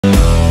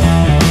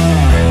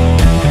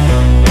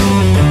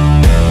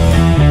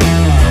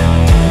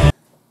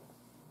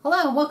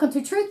welcome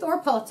to Truth or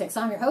Politics.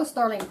 I'm your host,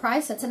 Darlene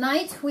Price, and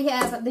tonight we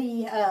have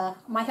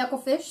my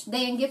Hecklefish,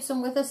 Dan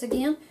Gibson, with us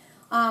again.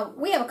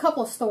 We have a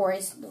couple of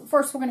stories.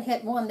 First, we're going to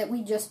hit one that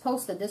we just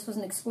posted. This was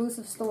an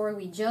exclusive story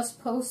we just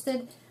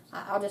posted.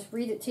 I'll just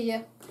read it to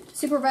you.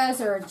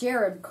 Supervisor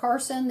Jared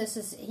Carson.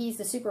 He's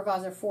the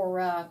supervisor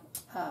for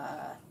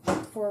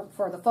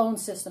the phone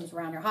systems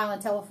around here,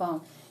 Highland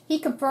Telephone. He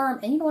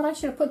confirmed, and you know what? I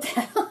should have put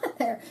that on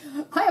there.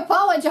 I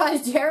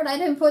apologize, Jared. I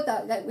didn't put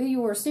that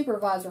you were a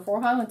supervisor for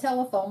Highland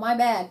Telephone. My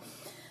bad.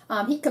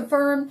 He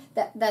confirmed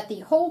that the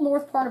whole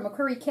north part of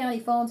McCreary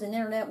County phones and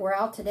internet were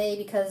out today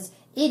because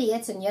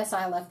idiots, and yes,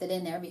 I left it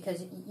in there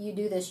because you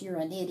do this, you're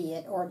an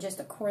idiot or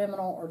just a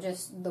criminal or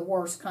just the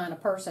worst kind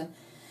of person.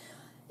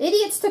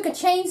 Idiots took a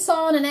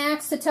chainsaw and an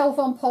axe to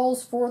telephone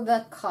poles for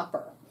the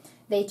copper.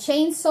 They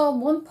chainsawed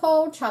one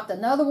pole, chopped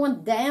another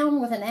one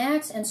down with an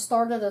axe, and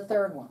started a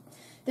third one.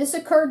 This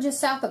occurred just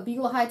south of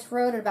Beulah Heights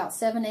Road at about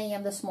 7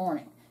 a.m. this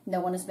morning.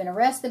 No one has been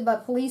arrested,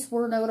 but police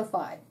were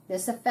notified.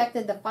 This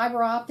affected the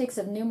fiber optics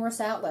of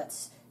numerous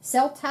outlets.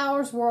 Cell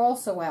towers were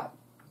also out.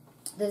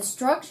 The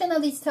destruction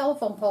of these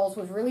telephone poles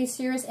was really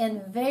serious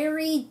and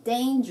very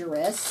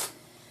dangerous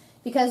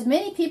because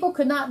many people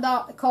could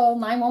not call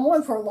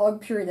 911 for a long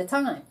period of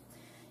time.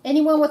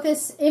 Anyone with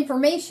this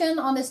information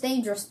on this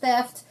dangerous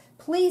theft,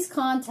 please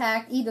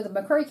contact either the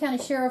McCreary County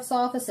Sheriff's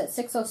Office at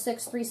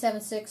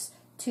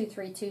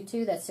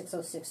 606-376-2322, that's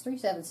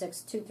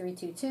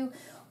 606-376-2322,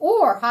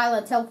 or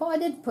Highland Telephone. I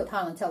did put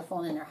Highland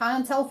Telephone in there.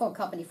 Highland Telephone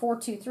Company,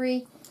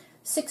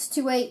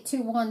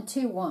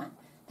 423-628-2121.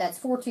 That's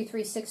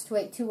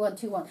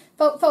 423-628-2121.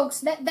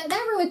 Folks, that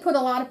really put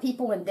a lot of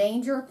people in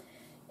danger.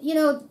 You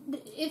know,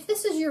 if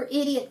this is your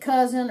idiot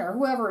cousin or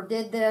whoever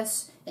did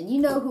this, and you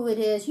know who it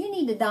is, you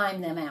need to dime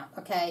them out,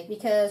 okay?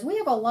 Because we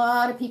have a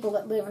lot of people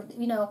that live,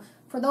 you know,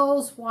 for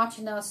those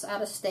watching us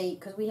out of state,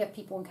 because we have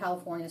people in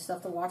California and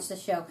stuff to watch the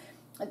show.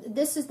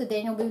 This is the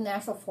Daniel Boone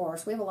National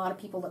Forest. We have a lot of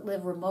people that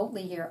live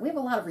remotely here. We have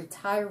a lot of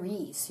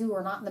retirees who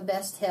are not in the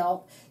best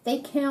health. They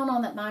count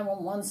on that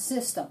 911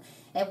 system.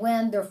 And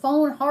when their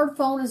hard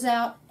phone is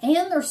out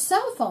and their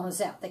cell phone is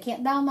out, they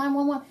can't dial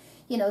 911.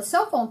 You know,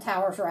 cell phone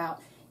towers are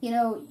out. You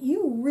know,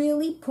 you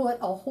really put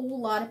a whole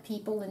lot of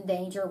people in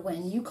danger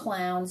when you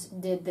clowns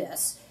did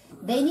this.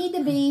 They need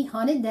to be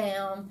hunted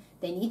down.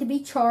 They need to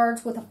be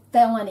charged with a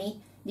felony,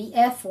 the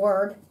F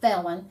word,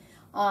 felon.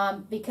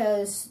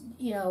 Because,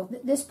 you know,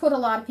 this put a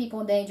lot of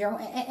people in danger,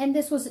 and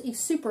this was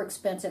super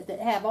expensive to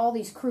have all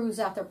these crews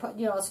out there,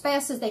 you know, as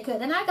fast as they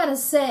could. And I got to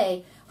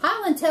say,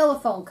 Highland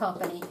Telephone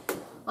Company,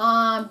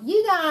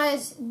 you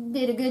guys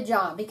did a good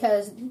job,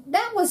 because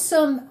that was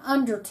some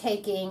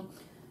undertaking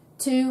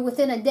to,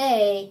 within a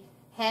day,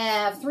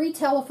 have 3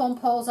 telephone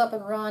poles up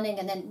and running,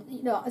 and then,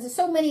 you know, there's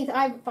so many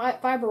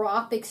fiber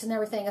optics and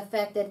everything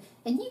affected,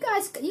 and you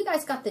guys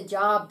got the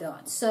job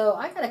done. So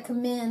I got to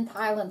commend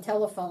Highland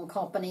Telephone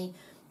Company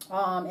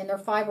and their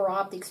fiber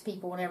optics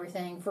people and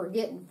everything for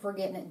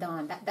getting it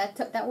done.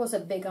 That was a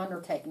big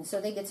undertaking, so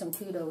they get some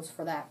kudos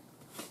for that.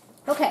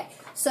 Okay,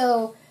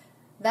 so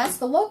that's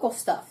the local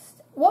stuff.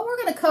 What we're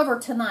going to cover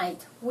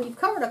tonight, we've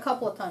covered a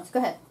couple of times. Go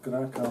ahead. Can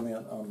I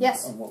comment on,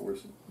 yes, on what we're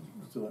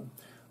doing?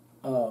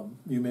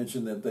 You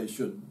mentioned that they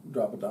should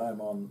drop a dime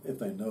on if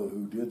they know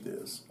who did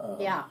this.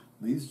 Yeah.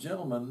 These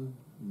gentlemen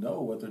know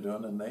what they're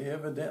doing, and they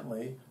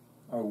evidently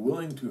are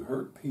willing to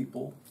hurt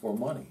people for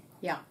money.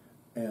 Yeah.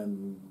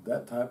 And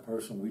that type of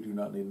person we do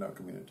not need in our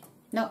community.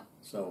 No.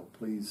 So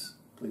please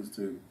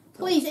do.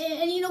 Please,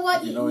 and you know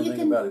what? If you know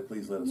anything about it,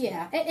 please let us know.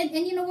 Yeah,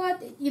 and you know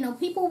what? You know,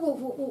 people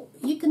will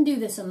you can do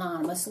this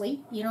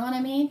anonymously. You know what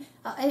I mean?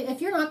 If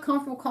you're not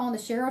comfortable calling the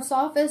sheriff's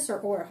office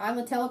or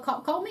Highland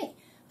Telecom, call me.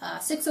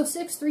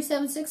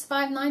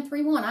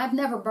 606-376-5931. I've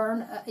never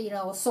burned, you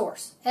know, a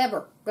source,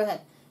 ever. Go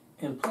ahead.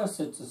 And plus,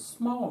 it's a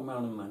small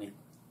amount of money.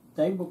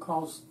 They will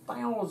cause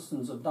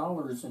thousands of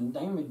dollars in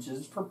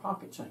damages for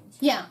pocket change.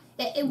 Yeah.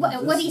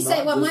 What he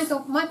said, what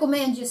Michael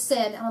Mann just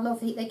said, I don't know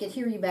if they could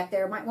hear you back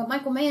there. What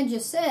Michael Mann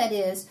just said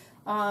is,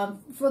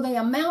 for the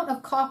amount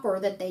of copper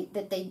that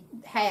they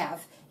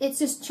have, it's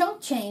just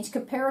chump change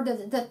compared to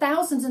the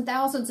thousands and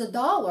thousands of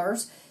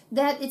dollars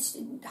that it's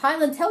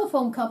Highland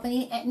Telephone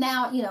Company, and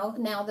now, you know,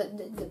 now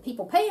the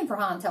people paying for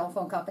Highland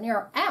Telephone Company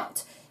are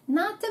out.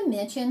 Not to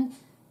mention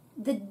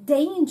the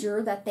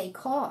danger that they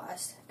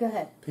caused. Go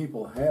ahead.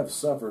 People have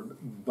suffered,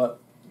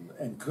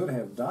 and could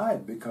have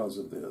died because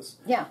of this.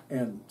 Yeah.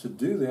 And to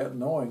do that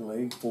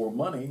knowingly for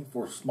money,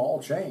 for small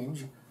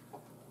change,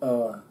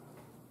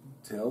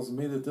 tells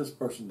me that this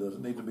person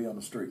doesn't need to be on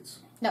the streets.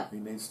 No. He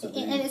needs to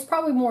be. And it's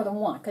probably more than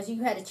one, because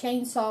you had a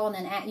chainsaw and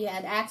then you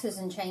had axes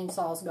and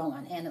chainsaws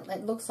going, and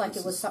it looks like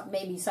it was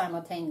maybe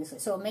simultaneously.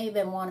 So it may have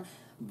been one,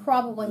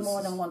 probably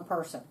more than one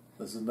person.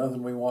 This is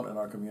nothing we want in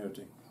our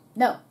community.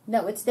 No,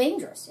 it's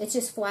dangerous. It's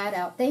just flat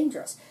out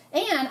dangerous.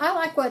 And I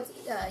like what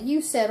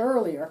you said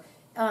earlier.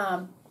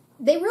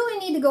 They really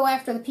need to go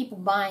after the people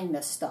buying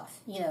this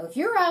stuff. You know, if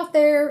you're out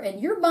there and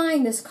you're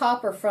buying this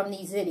copper from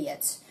these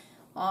idiots,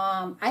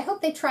 I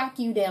hope they track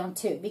you down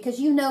too, because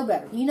you know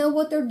better. You know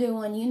what they're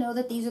doing. You know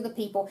that these are the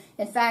people.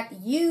 In fact,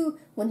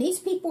 when these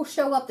people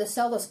show up to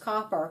sell this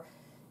copper,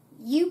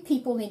 you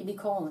people need to be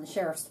calling the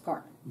sheriff's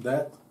department.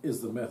 That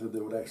is the method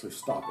that would actually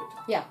stop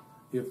it. Yeah.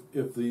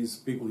 If these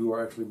people who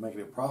are actually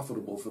making it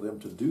profitable for them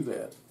to do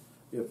that,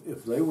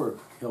 if they were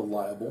held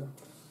liable,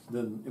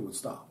 then it would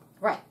stop.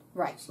 Right,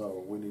 right.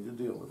 So we need to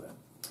deal with that.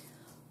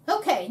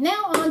 Okay,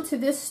 now on to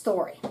this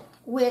story,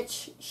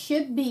 which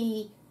should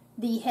be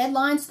the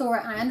headline story.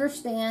 I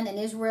understand in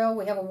Israel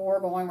we have a war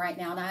going right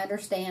now, and I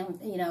understand,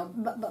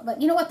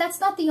 but you know what? That's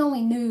not the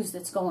only news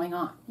that's going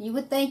on. You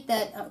would think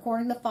that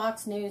according to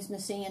Fox News and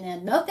the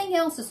CNN, nothing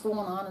else is going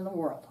on in the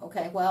world.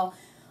 Okay, well,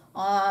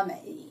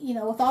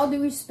 with all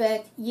due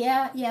respect,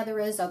 yeah, there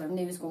is other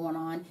news going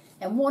on.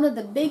 And one of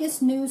the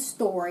biggest news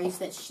stories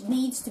that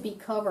needs to be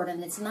covered,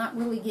 and it's not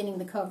really getting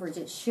the coverage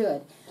it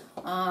should,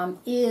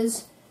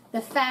 is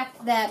the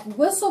fact that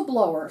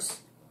whistleblowers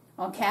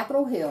on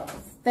Capitol Hill,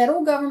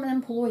 federal government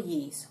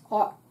employees,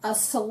 are a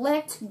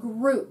select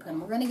group, and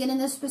we're going to get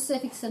into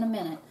specifics in a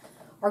minute,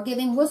 are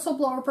giving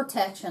whistleblower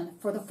protection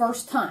for the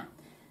first time.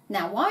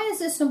 Now, why is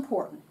this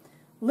important?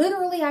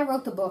 Literally, I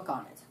wrote the book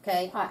on it.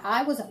 Okay,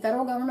 I was a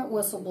federal government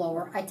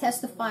whistleblower. I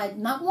testified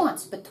not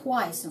once, but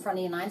twice in front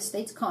of the United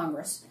States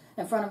Congress,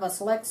 in front of a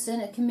select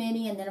Senate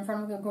committee, and then in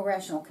front of a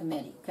congressional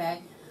committee. Okay,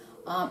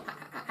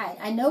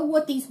 I know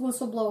what these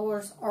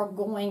whistleblowers are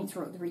going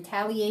through, the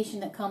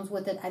retaliation that comes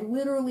with it. I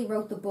literally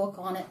wrote the book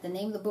on it. The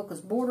name of the book is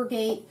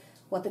Bordergate,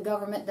 What the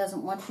Government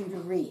Doesn't Want You to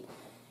Read.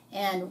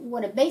 And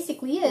what it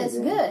basically is,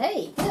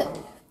 good.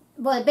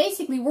 Well,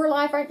 basically, we're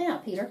live right now,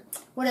 Peter.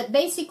 What it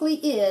basically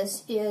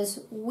is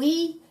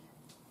we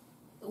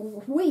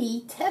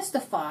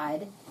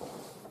testified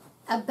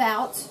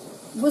about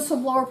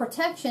whistleblower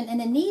protection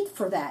and a need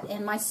for that.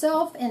 And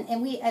myself,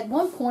 and we, at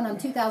one point in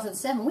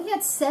 2007, we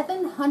had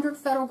 700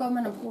 federal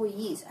government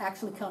employees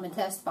actually come and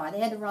testify. They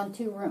had to run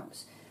 2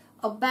 rooms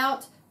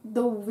about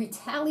the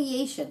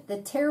retaliation,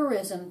 the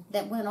terrorism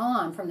that went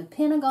on from the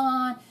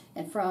Pentagon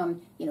and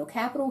from,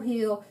 Capitol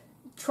Hill,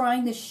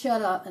 trying to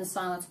shut up and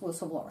silence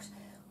whistleblowers.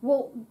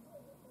 Well,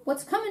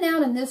 what's coming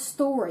out in this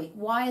story,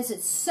 why is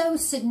it so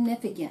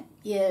significant,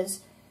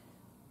 is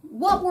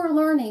what we're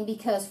learning,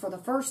 because for the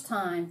first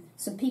time,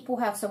 some people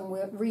have some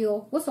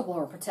real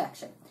whistleblower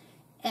protection.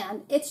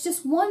 And it's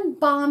just one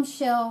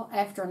bombshell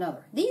after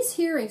another. These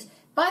hearings,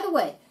 by the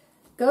way,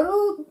 go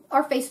to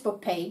our Facebook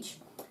page.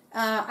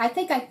 I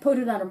think I put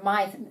it under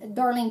my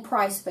Darlene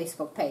Price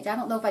Facebook page. I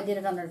don't know if I did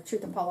it under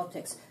Truth in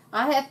Politics.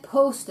 I have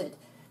posted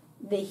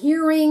the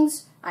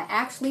hearings. I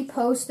actually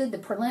posted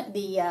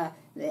the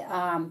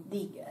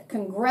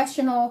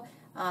Congressional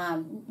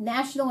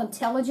National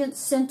Intelligence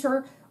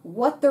Center,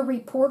 what the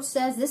report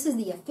says. This is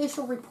the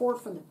official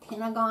report from the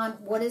Pentagon,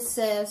 what it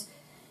says,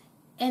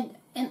 and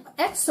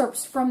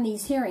excerpts from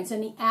these hearings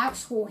and the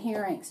actual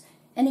hearings.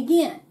 And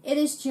again, it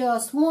is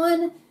just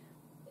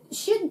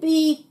should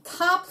be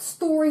top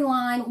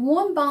storyline,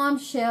 one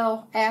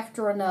bombshell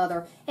after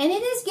another. And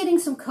it is getting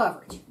some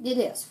coverage. It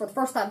is, for the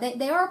first time.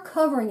 They are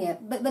covering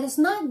it, but it's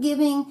not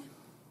giving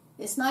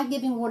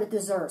what it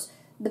deserves.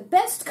 The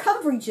best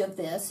coverage of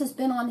this has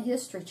been on the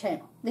History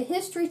Channel. The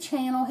History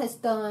Channel has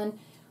done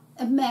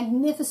a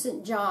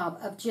magnificent job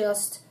of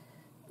just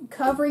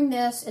covering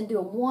this and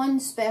doing one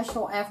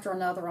special after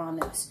another on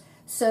this.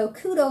 So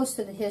kudos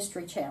to the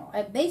History Channel.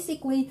 And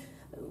basically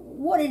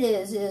what it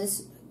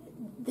is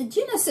the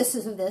genesis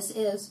of this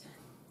is,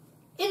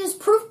 it is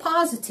proof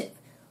positive.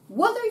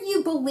 Whether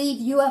you believe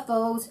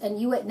UFOs and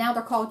now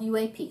they're called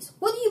UAPs,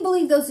 whether you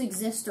believe those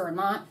exist or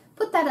not,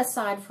 put that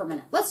aside for a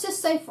minute. Let's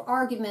just say for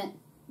argument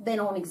they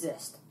don't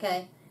exist,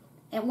 okay?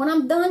 And when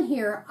I'm done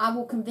here, I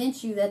will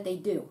convince you that they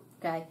do,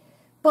 okay?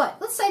 But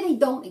let's say they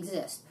don't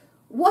exist.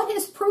 What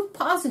is proof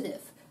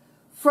positive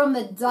from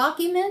the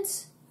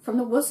documents, from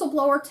the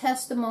whistleblower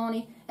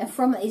testimony, and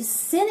from a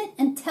Senate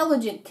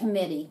Intelligence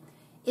Committee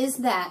is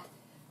that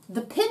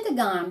the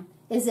Pentagon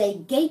is a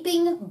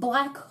gaping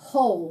black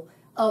hole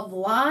of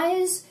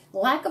lies,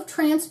 lack of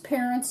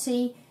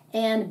transparency,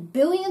 and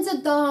billions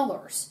of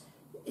dollars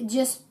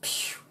just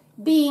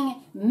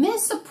being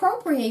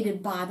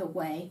misappropriated, by the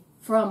way,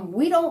 from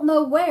we don't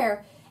know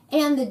where.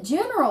 And the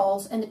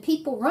generals and the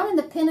people running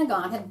the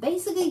Pentagon have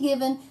basically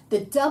given the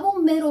double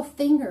middle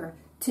finger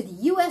to the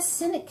U.S.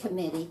 Senate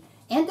Committee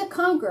and to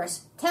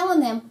Congress,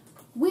 telling them,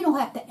 we don't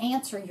have to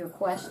answer your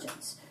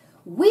questions.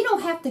 We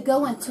don't have to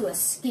go into a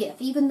skiff,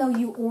 even though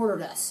you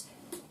ordered us.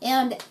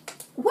 And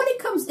what it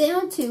comes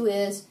down to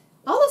is,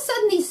 all of a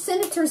sudden these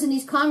senators and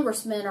these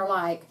congressmen are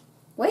like,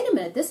 wait a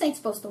minute, this ain't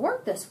supposed to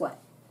work this way.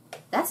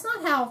 That's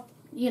not how,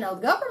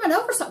 government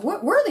oversight,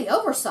 we're the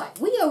oversight.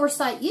 We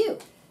oversight you.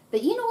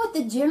 But you know what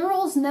the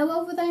generals know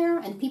over there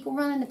and people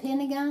running the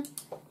Pentagon?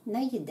 No,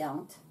 you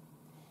don't.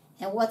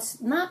 And what's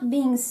not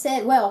being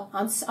said, well,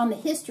 on the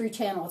History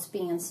Channel it's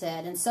being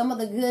said, and some of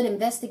the good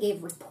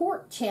investigative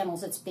report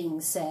channels it's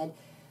being said,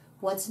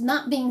 what's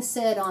not being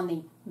said on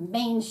the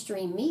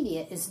mainstream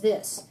media is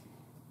this.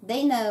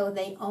 They know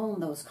they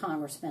own those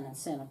congressmen and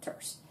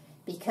senators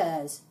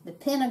because the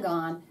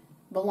Pentagon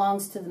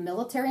belongs to the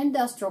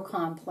military-industrial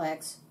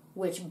complex,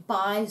 which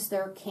buys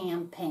their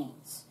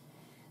campaigns.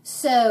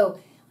 So,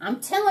 I'm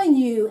telling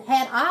you,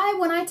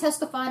 when I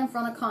testified in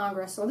front of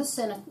Congress or the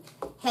Senate,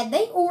 had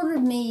they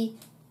ordered me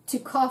to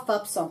cough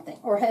up something,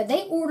 or had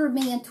they ordered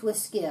me into a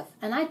skiff,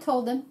 and I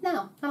told them,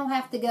 no, I don't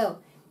have to go,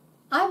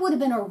 I would have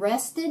been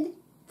arrested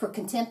for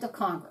contempt of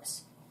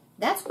Congress.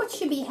 That's what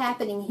should be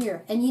happening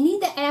here. And you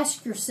need to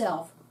ask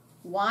yourself,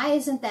 why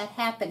isn't that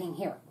happening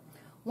here?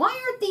 Why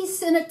aren't these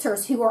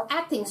senators who are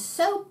acting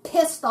so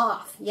pissed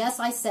off, yes,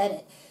 I said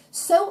it,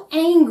 so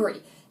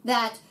angry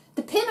that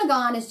the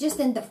Pentagon is just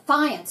in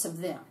defiance of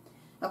them,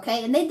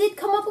 okay? And they did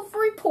come up with a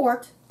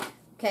report,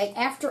 okay,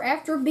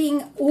 after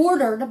being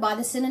ordered by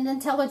the Senate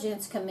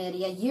Intelligence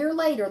Committee. A year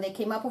later, they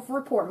came up with a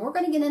report. And we're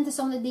going to get into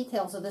some of the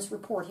details of this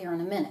report here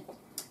in a minute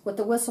with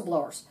the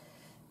whistleblowers.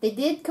 They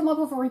did come up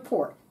with a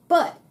report,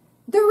 but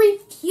they're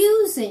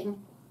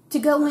refusing to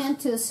go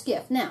into a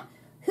skiff. Now,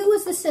 who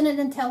is the Senate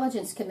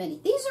Intelligence Committee?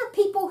 These are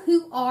people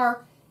who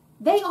are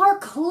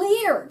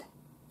cleared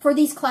for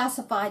these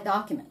classified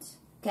documents,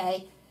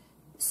 okay?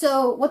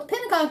 So what the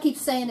Pentagon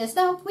keeps saying is,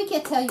 no, we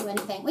can't tell you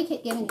anything. We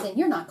can't give anything.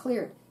 You're not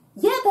cleared.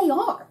 Yeah, they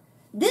are.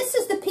 This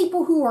is the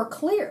people who are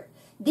cleared.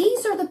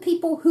 These are the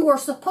people who are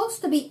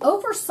supposed to be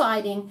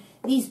oversighting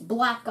these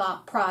black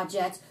op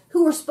projects,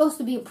 who are supposed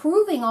to be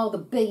approving all the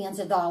billions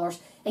of dollars.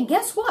 And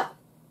guess what?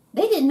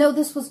 They didn't know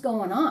this was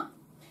going on.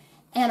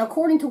 And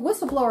according to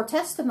whistleblower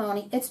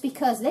testimony, it's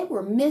because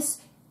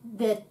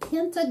the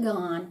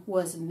Pentagon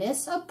was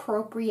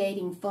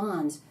misappropriating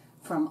funds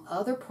from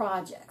other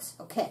projects.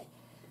 Okay,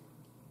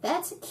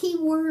 that's a key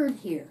word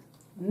here,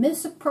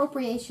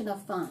 misappropriation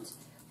of funds.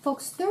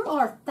 Folks, there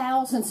are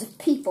thousands of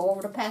people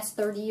over the past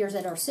 30 years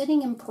that are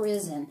sitting in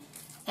prison,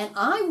 and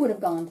I would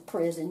have gone to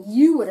prison,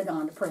 you would have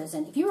gone to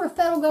prison. If you were a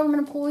federal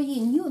government employee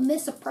and you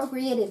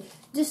misappropriated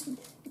just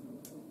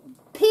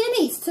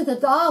pennies to the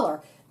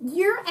dollar,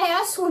 your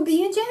ass would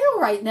be in jail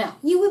right now.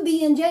 You would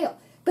be in jail.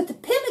 But the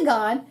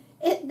Pentagon,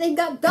 they've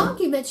got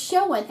documents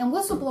showing, and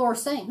whistleblowers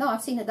saying, no,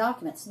 I've seen the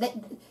documents.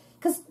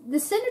 Because the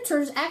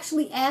senators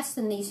actually asked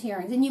in these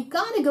hearings, and you've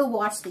got to go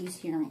watch these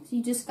hearings.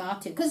 You just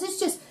got to. Because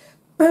it's just,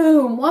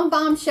 boom, one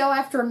bombshell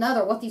after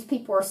another, what these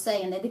people are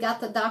saying. They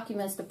got the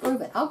documents to prove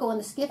it. I'll go in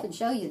the skiff and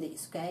show you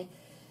these, okay?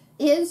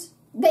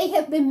 They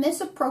have been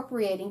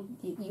misappropriating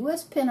the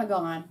U.S.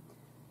 Pentagon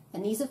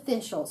and these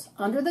officials,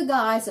 under the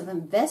guise of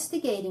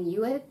investigating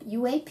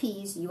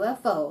UAPs,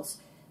 UFOs,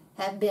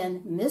 have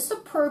been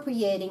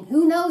misappropriating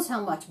who knows how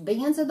much,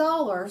 billions of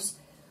dollars,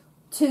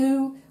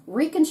 to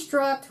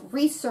reconstruct,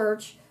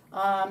 research,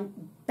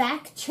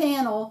 back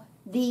channel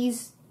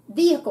these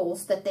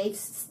vehicles that they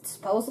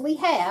supposedly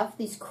have,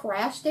 these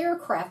crashed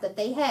aircraft that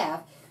they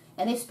have,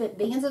 and they've spent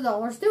billions of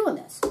dollars doing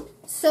this.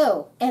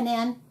 So, and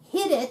then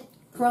hid it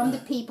from the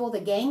people, the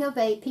Gang of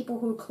 8, people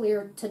who are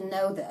cleared to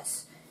know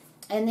this.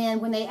 And then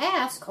when they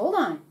ask, hold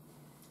on,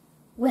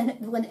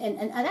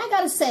 and I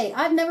got to say,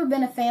 I've never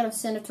been a fan of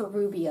Senator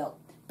Rubio,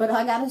 but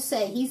I got to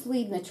say, he's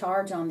leading the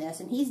charge on this,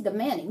 and he's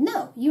demanding,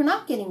 no, you're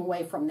not getting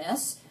away from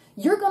this.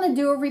 You're going to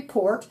do a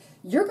report.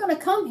 You're going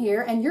to come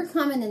here, and you're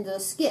coming into a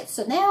skiff.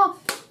 So now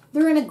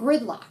they're in a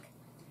gridlock.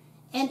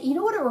 And you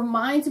know what it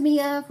reminds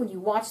me of when you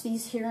watch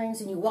these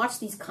hearings and you watch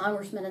these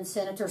congressmen and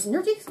senators, and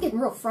they're just getting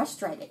real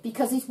frustrated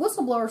because these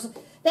whistleblowers,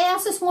 they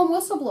asked this one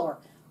whistleblower,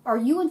 are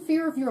you in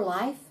fear of your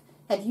life?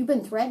 Have you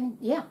been threatened?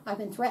 Yeah, I've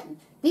been threatened.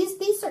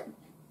 These are,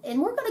 and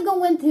we're going to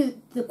go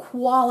into the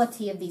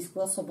quality of these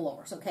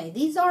whistleblowers, okay?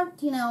 These aren't,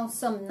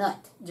 some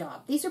nut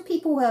job. These are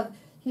people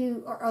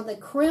who are the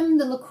creme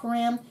de la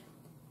creme,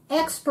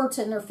 experts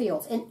in their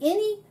fields. In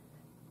any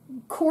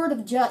court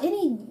of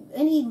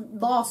any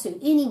lawsuit,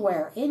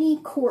 anywhere, any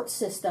court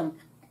system,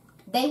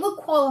 they would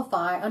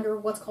qualify under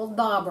what's called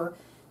Dauber.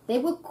 They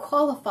would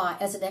qualify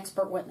as an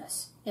expert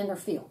witness in their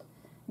field.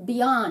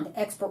 Beyond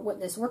expert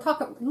witness. We're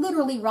talking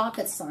literally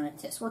rocket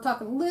scientists. We're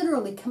talking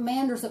literally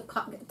commanders of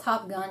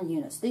Top Gun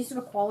units. These are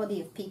the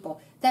quality of people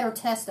that are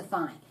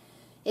testifying.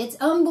 It's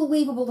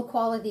unbelievable the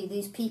quality of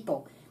these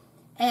people.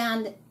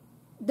 And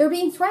they're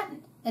being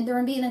threatened and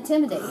they're being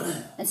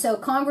intimidated. And so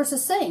Congress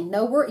is saying,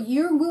 no,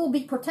 you will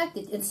be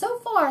protected. And so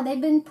far, they've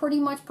been pretty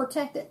much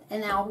protected.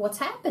 And now what's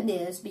happened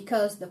is,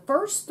 because the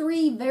first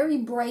 3 very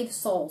brave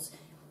souls,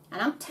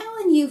 and I'm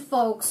telling you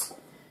folks,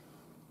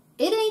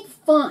 it ain't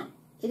fun.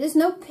 It is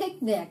no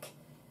picnic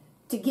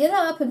to get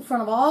up in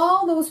front of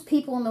all those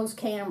people and those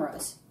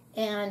cameras,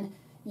 and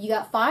you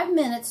got 5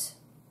 minutes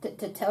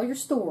to tell your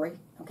story,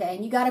 okay?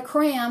 And you got to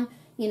cram,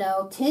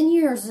 10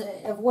 years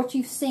of what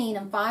you've seen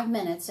in 5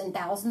 minutes and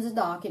thousands of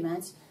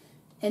documents,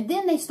 and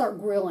then they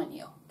start grilling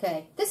you,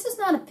 okay? This is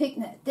not a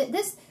picnic.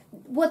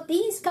 What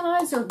these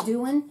guys are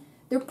doing,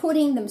 they're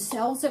putting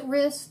themselves at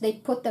risk. They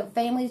put their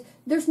families.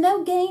 There's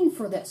no gain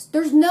for this.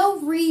 There's no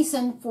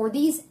reason for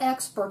these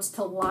experts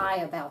to lie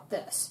about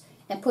this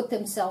and put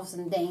themselves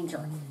in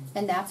danger.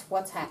 And that's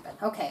what's happened.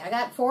 Okay,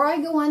 before I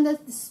go on to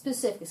the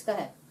specifics, go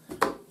ahead.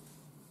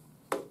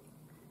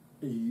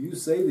 You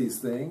say these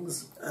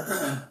things,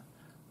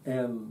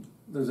 and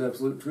there's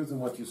absolute truth in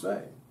what you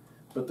say.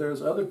 But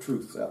there's other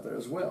truths out there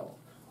as well.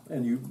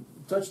 And you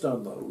touched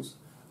on those.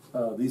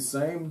 These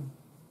same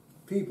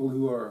people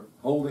who are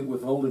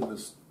withholding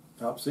this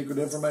top secret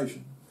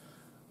information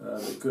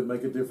that could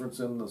make a difference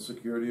in the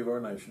security of our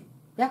nation.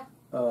 Yeah.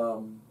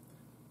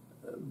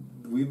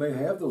 We may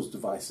have those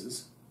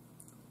devices,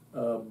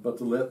 but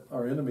to let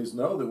our enemies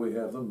know that we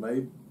have them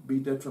may be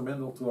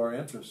detrimental to our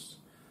interests.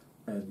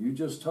 And you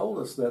just told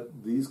us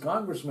that these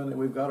congressmen that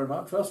we've got are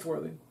not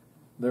trustworthy.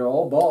 They're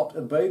all bought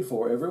and paid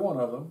for, every one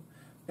of them.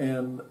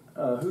 And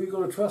who are you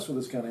going to trust with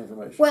this kind of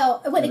information?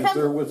 Well, when and it if comes,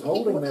 they're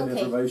withholding that okay.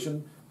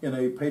 information in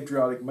a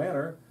patriotic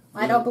manner,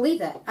 I don't believe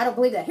that. I don't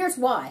believe that. Here's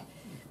why.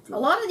 A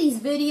lot of these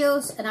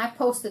videos, and I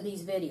posted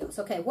these videos.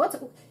 Okay,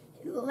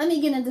 let me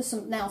get into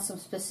some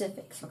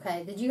specifics.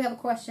 Okay, did you have a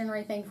question or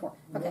anything for?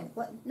 Okay,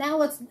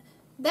 now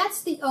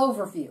that's the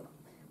overview,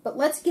 but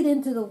let's get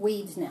into the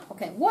weeds now.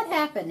 Okay, what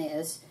happened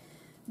is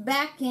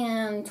back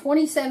in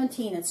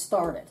 2017 it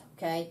started.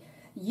 Okay,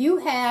 you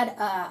had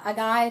a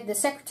guy,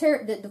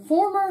 the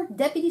former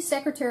Deputy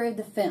Secretary of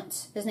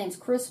Defense. His name's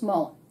Chris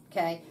Mullen.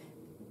 Okay,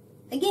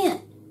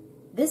 again,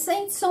 this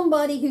ain't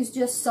somebody who's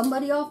just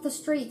somebody off the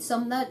street,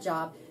 some nut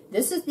job.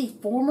 This is the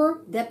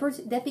former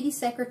Deputy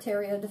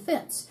Secretary of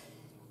Defense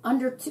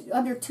under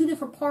two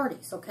different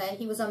parties. Okay,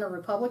 he was under the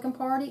Republican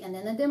Party and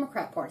then the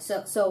Democrat Party.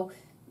 So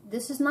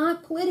this is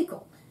not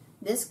political.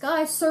 This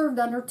guy served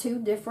under two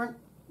different,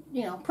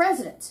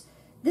 presidents.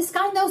 This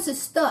guy knows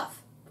his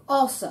stuff.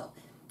 Also,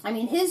 I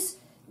mean this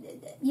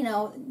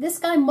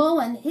guy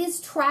Mullen,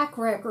 his track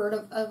record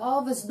of all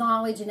of his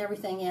knowledge and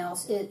everything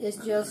else is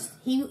just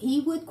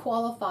he would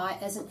qualify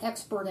as an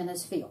expert in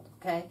his field.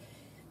 Okay.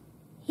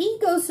 He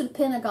goes to the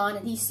Pentagon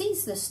and he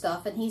sees this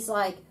stuff and he's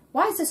like,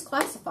 why is this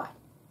classified?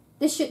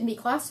 This shouldn't be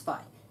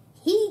classified.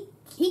 He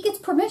gets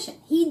permission.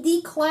 He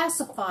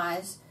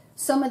declassifies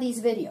some of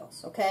these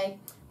videos, okay?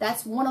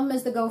 That's one of them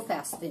is the Go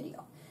Fast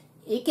video.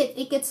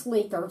 It gets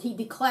leaked or he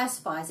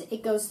declassifies it.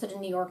 It goes to the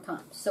New York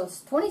Times. So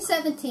it's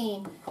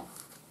 2017,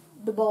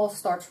 the ball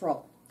starts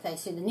rolling. Okay,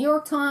 so the New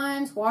York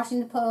Times,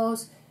 Washington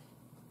Post,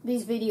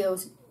 these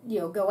videos,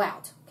 go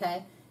out,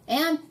 okay?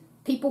 And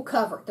people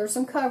cover it. There's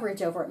some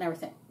coverage over it and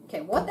everything. Okay,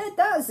 what that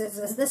does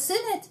is the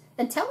Senate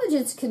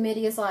Intelligence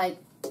Committee is like,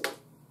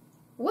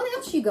 what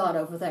else you got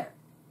over there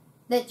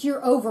that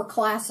you're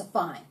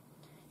overclassifying?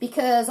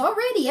 Because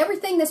already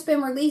everything that's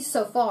been released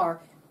so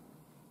far,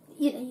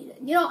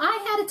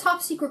 I had a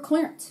top secret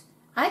clearance.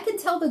 I can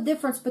tell the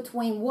difference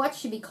between what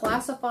should be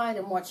classified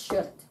and what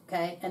shouldn't,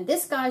 okay? And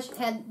this guy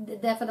had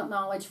definite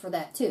knowledge for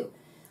that too.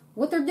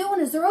 What they're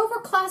doing is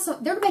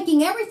they're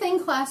making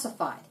everything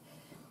classified.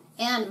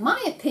 And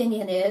my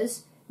opinion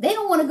is they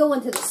don't want to go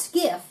into the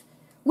skiff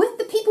with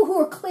the people who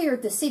are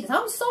cleared to see this.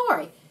 I'm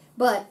sorry,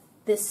 but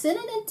the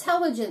Senate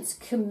Intelligence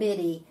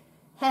Committee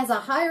has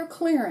a higher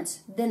clearance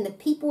than the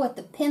people at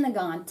the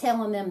Pentagon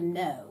telling them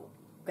no,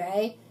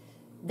 okay?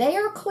 They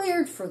are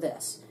cleared for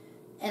this.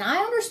 And I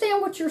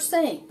understand what you're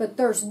saying, but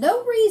there's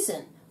no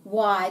reason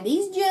why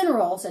these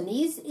generals and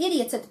these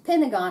idiots at the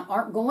Pentagon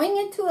aren't going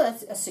into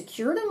a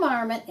secured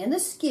environment in the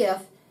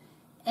skiff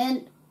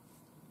and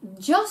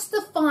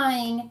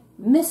justifying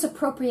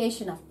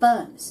misappropriation of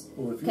funds.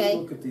 Well, if you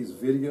look at these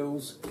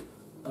videos,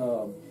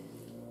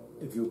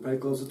 if you pay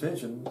close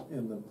attention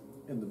in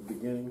the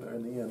beginning or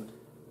in the end,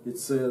 it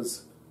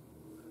says,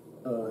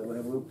 it'll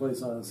have a little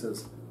place on it that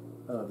says,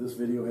 this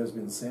video has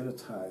been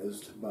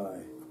sanitized by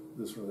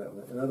this or that.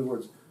 In other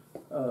words,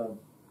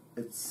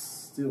 it's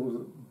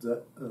still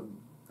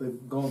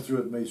they've gone through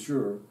it and made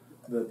sure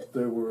that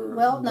there were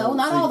no,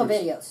 not all the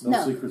videos.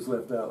 No secrets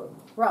left out of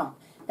them. Wrong.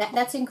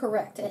 That's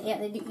incorrect.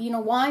 And you know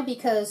why?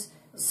 Because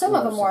some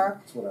of them were.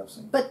 That's what I've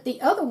seen. But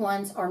the other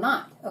ones are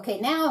not. Okay,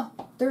 now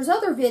there's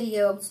other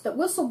videos that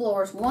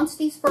whistleblowers, once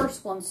these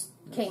first ones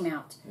came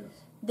out,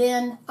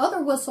 then other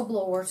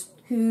whistleblowers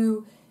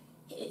who,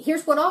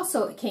 here's what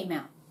also came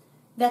out,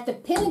 that the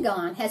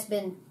Pentagon has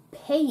been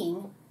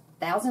paying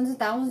thousands and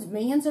thousands,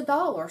 millions of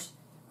dollars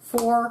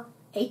for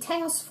a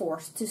task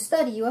force to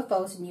study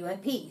UFOs and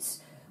UAPs,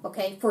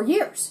 okay, for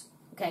years,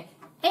 okay,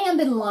 and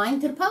been lying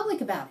to the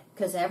public about it,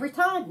 because every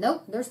time,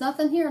 nope, there's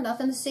nothing here,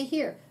 nothing to see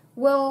here.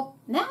 Well,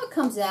 now it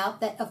comes out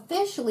that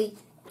officially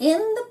in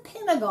the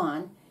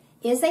Pentagon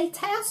is a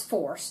task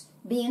force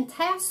being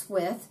tasked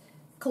with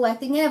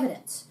collecting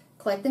evidence,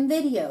 collecting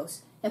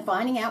videos, and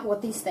finding out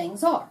what these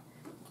things are.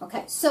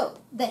 Okay, so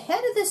the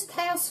head of this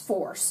task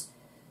force,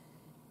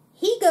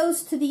 he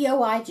goes to the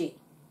OIG,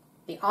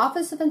 the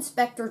Office of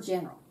Inspector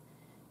General.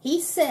 He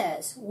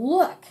says,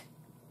 look,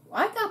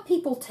 I got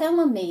people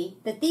telling me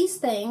that these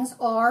things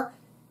are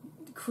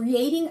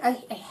creating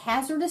a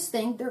hazardous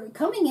thing. They're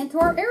coming into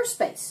our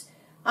airspace.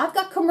 I've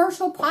got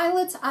commercial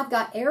pilots, I've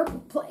got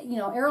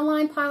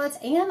airline pilots,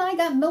 and I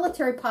got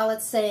military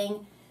pilots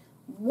saying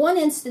one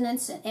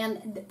instance,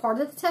 and part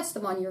of the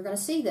testimony, you're going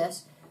to see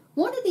this,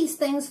 one of these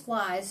things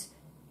flies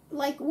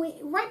like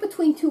right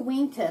between two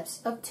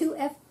wingtips of two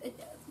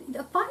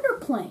fighter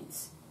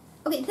planes.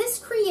 Okay, this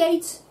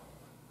creates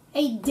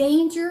a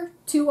danger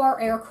to our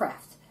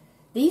aircraft.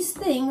 These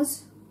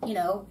things,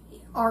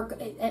 are,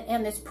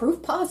 and it's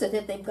proof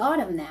positive they've got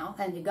them now,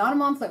 and they've got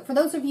them on foot. For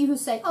those of you who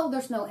say, oh,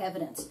 there's no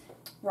evidence.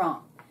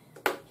 wrong.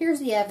 Here's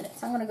the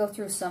evidence. I'm going to go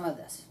through some of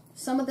this.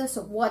 Some of this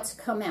of what's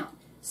come out.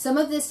 Some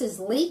of this is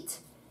leaked.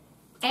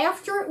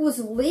 After it was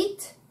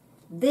leaked,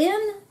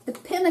 then the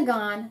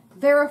Pentagon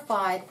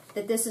verified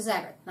that this is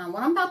accurate. Now,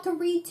 what I'm about to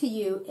read to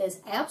you is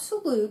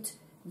absolute,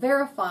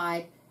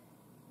 verified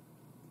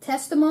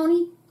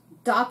testimony,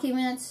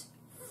 documents,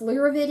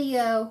 FLIR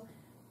video,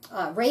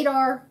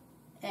 radar,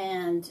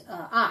 and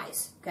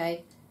eyes.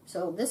 Okay,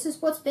 so this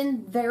is what's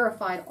been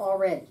verified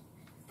already.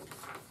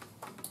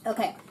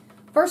 Okay,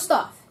 first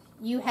off,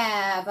 you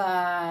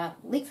have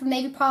leaked from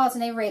Navy pilots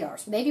and Navy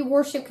radars, Navy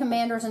warship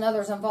commanders and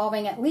others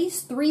involving at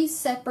least 3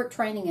 separate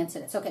training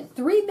incidents. Okay,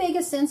 3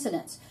 biggest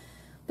incidents.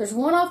 There's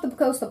one off the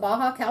coast of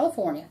Baja,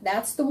 California.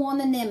 That's the one,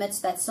 the Nimitz,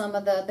 that some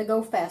of the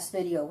Go Fast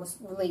video was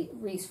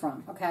released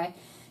from, okay?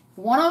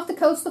 One off the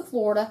coast of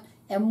Florida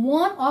and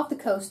one off the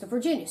coast of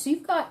Virginia. So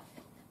you've got,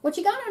 what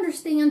you got to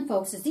understand,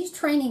 folks, is these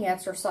training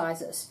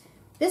exercises,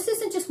 this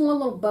isn't just one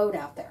little boat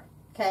out there,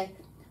 okay?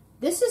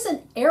 This is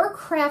an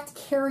aircraft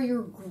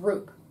carrier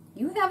group.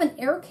 You have an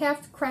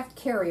aircraft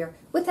carrier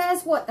which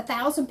has, what,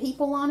 1,000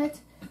 people on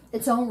it?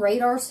 Its own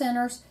radar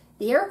centers.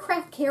 The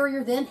aircraft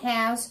carrier then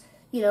has,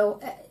 you know,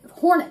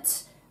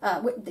 Hornets.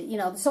 You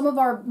know, some of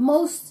our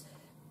most,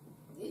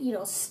 you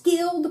know,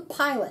 skilled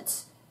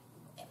pilots,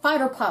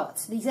 fighter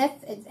pilots. These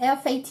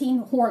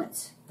F-18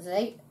 Hornets,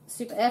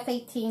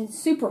 F-18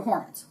 Super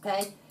Hornets.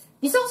 Okay.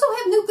 These also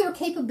have nuclear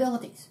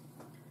capabilities.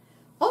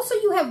 Also,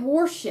 you have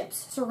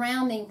warships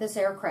surrounding this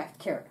aircraft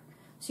carrier.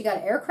 So you got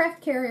an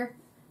aircraft carrier.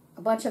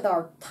 A bunch of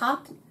our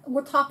top,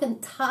 we're talking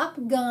Top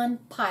Gun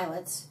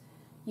pilots.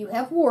 You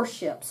have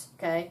warships,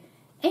 okay?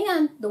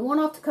 And the one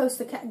off the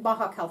coast of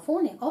Baja,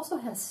 California also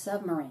has a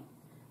submarine.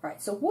 Right,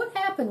 so what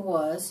happened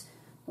was,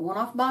 the one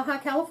off Baja,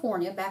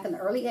 California, back in the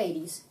early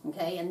 80s,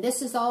 okay? And this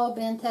has all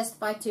been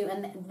testified to,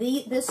 and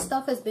this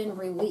stuff has been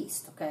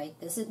released, okay?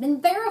 This has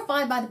been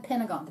verified by the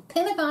Pentagon. The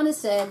Pentagon has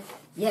said,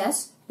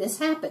 yes, this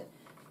happened.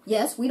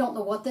 Yes, we don't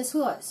know what this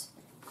was.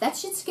 That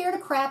should scare the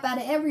crap out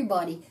of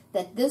everybody,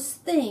 that this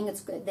thing,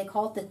 they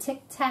call it the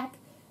tic-tac.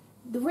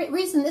 The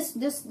reason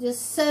this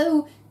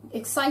so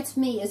excites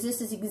me is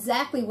this is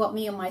exactly what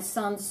me and my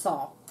son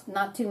saw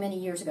not too many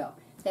years ago.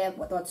 They have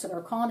so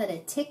they're calling it a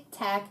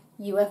tic-tac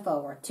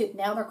UFO, or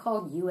now they're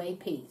called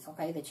UAPs,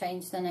 okay? They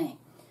changed the name.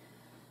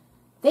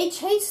 They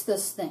chased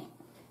this thing,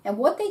 and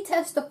what they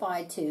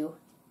testified to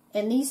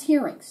in these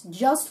hearings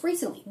just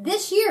recently,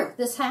 this year,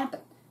 this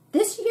happened.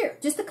 This year,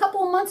 just a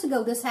couple of months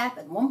ago, this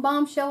happened. One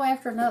bombshell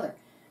after another.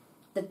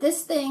 That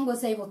this thing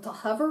was able to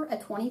hover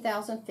at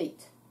 20,000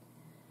 feet.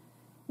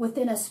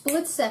 Within a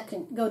split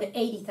second, go to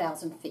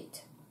 80,000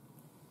 feet.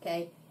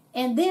 Okay?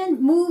 And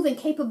then move in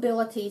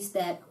capabilities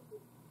that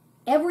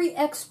every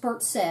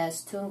expert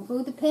says, to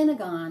include the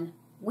Pentagon,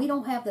 we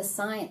don't have the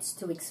science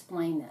to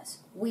explain this.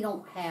 We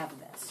don't have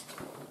this.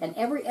 And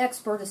every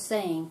expert is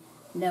saying,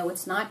 no,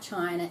 it's not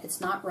China, it's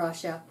not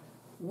Russia.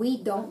 We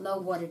don't know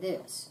what it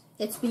is.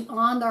 It's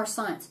beyond our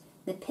science.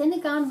 The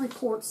Pentagon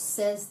report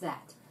says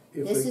that.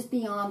 This is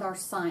beyond our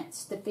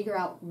science to figure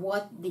out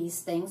what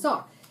these things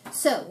are.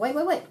 So,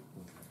 wait.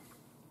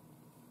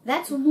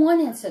 That's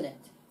one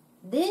incident.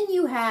 Then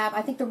you have,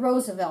 I think the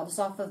Roosevelt is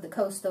off of the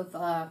coast of,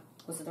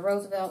 was it the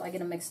Roosevelt? I get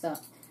them mixed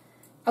up.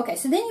 Okay,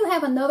 so then you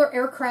have another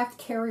aircraft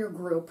carrier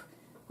group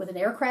with an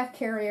aircraft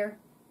carrier,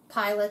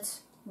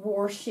 pilots,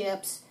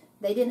 warships.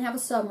 They didn't have a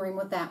submarine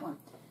with that one.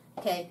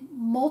 Okay,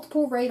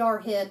 multiple radar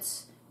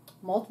hits,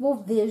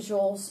 multiple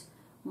visuals,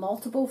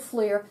 multiple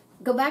FLIR.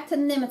 Go back to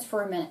the Nimitz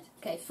for a minute.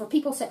 Okay, for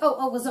people say,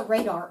 oh, it was a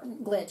radar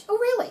glitch. Oh,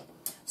 really?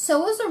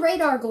 So it was a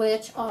radar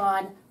glitch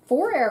on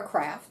 4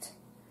 aircraft,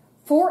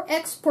 4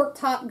 expert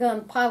Top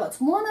Gun pilots.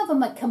 One of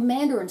them a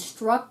commander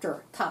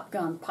instructor Top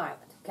Gun pilot,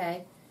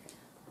 okay,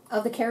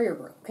 of the carrier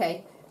group,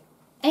 okay?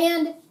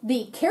 And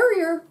the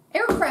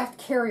aircraft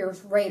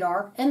carrier's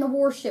radar and the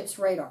warship's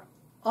radar.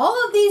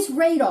 All of these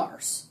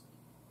radars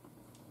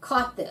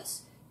caught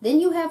this. Then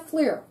you have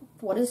FLIR.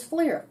 What is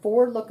FLIR?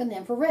 Forward-looking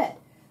infrared.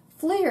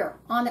 FLIR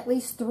on at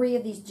least 3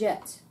 of these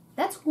jets.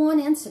 That's one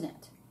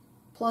incident,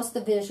 plus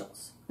the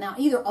visuals. Now,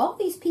 either all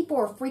these people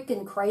are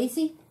freaking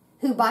crazy,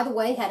 who, by the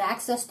way, had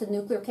access to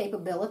nuclear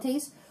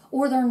capabilities,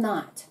 or they're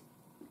not,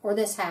 or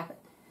this happened.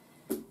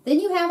 Then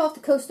you have off the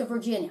coast of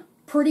Virginia,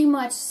 pretty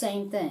much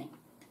same thing.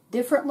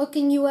 Different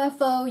looking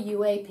UFO,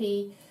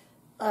 UAP,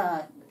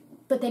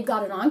 but they've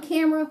got it on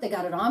camera, they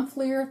got it on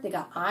FLIR, they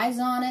got eyes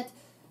on it,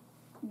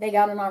 they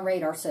got it on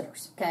radar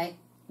centers, okay?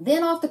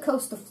 Then off the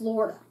coast of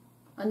Florida,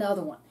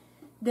 another one.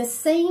 The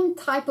same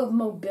type of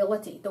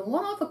mobility. The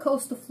one off the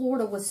coast of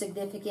Florida was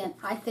significant,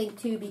 I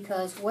think, too,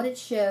 because what it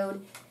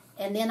showed,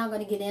 and then I'm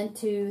going to get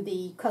into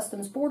the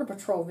Customs Border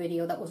Patrol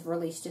video that was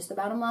released just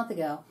about a month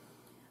ago.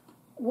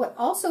 What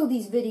also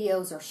these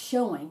videos are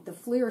showing, the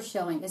FLIR is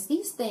showing, is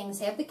these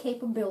things have the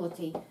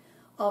capability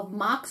of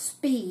Mach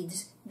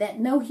speeds that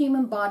no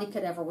human body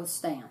could ever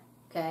withstand,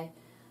 okay?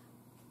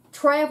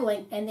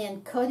 Traveling and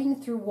then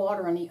cutting through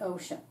water in the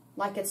ocean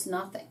like it's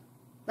nothing.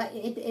 Like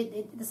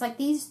it's like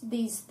these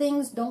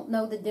things don't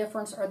know the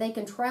difference, or they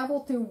can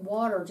travel through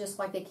water just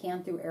like they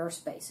can through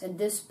airspace and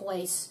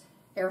displace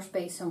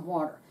airspace, and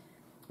water.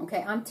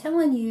 Okay, I'm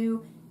telling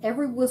you,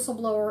 every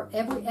whistleblower,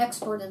 every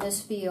expert in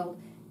this field,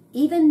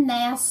 even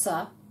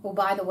NASA, oh,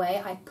 by the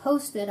way, I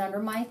posted under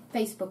my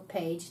Facebook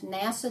page,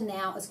 NASA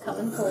now is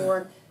coming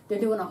forward. They're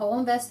doing a whole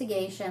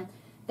investigation.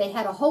 They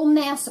had a whole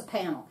NASA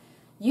panel.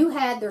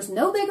 There's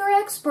no bigger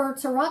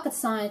experts or rocket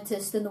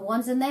scientists than the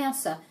ones in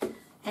NASA.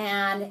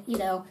 And, you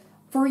know,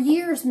 for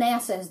years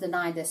NASA has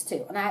denied this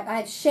too. And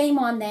I shame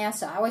on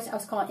NASA. I was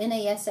calling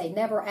NASA,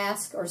 never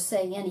ask or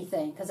say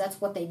anything, because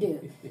that's what they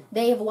do.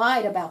 They have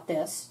lied about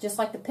this, just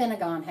like the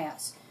Pentagon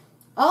has.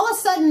 All of a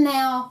sudden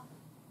now,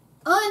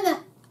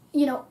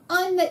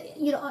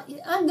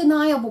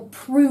 undeniable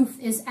proof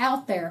is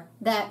out there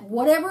that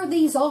whatever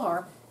these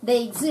are,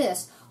 they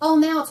exist. Oh,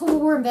 now it's, well,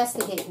 we're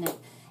investigating it.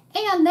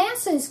 And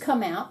NASA has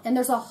come out, and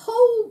there's a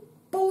whole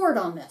board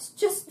on this,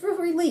 just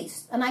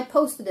released. And I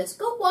posted this.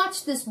 Go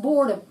watch this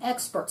board of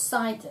experts,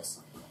 scientists.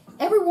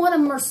 Every one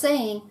of them are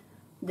saying,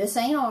 this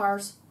ain't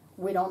ours.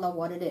 We don't know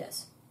what it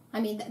is.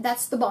 I mean,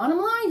 that's the bottom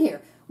line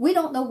here. We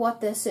don't know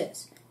what this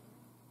is.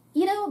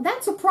 You know,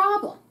 that's a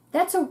problem.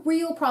 That's a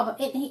real problem.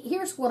 And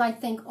here's what I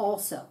think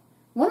also.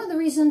 One of the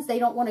reasons they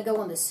don't want to go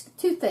on this,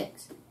 two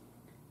things.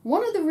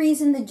 One of the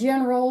reasons the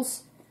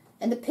generals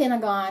and the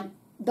Pentagon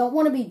don't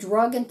want to be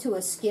drug into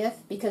a skiff,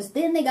 because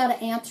then they got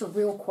to answer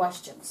real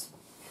questions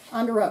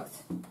under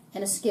oath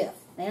in a skiff.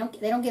 They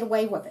don't get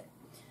away with it.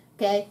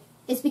 Okay?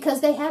 It's because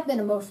they have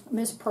been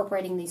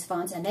misappropriating these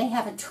funds, and they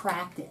haven't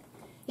tracked it.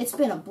 It's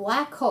been a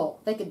black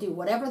hole. They could do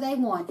whatever they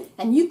want,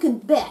 and you can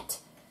bet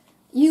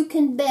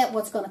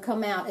what's going to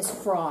come out is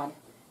fraud.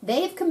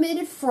 They have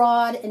committed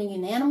fraud in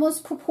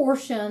unanimous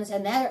proportions,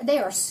 and they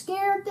are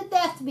scared to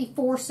death to be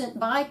forced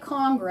by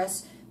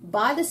Congress,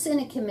 by the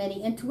Senate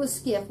committee, into a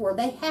skiff where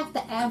they have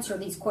to answer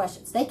these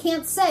questions. They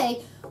can't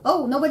say,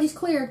 oh, nobody's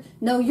cleared.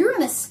 No, you're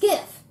in a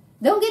skiff.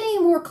 Don't get any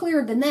more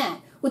cleared than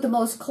that, with the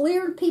most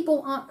cleared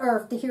people on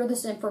earth to hear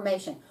this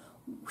information.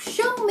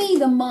 Show me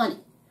the money.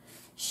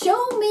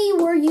 Show me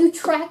where you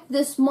tracked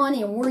this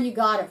money and where you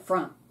got it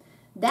from.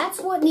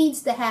 That's what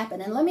needs to happen.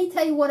 And let me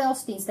tell you what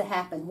else needs to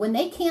happen. When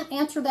they can't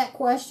answer that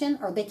question,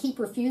 or they keep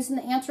refusing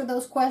to answer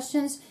those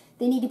questions,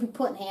 they need to be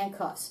put in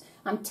handcuffs.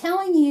 I'm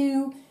telling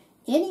you,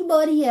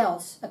 anybody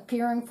else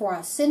appearing for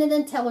a Senate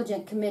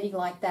Intelligence Committee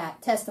like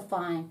that,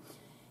 testifying,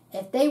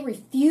 if they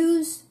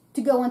refuse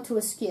to go into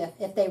a skiff,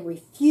 if they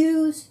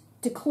refuse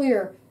to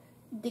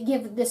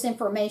give this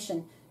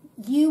information,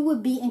 you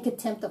would be in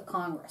contempt of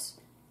Congress.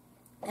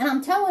 And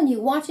I'm telling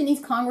you, watching these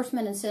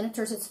congressmen and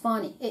senators, it's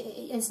funny.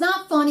 It's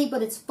not funny,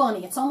 but it's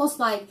funny. It's almost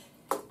like,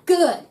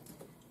 good.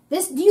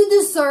 You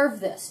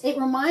deserve this. It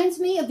reminds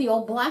me of the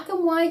old black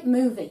and white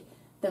movie,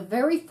 the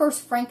very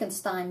first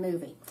Frankenstein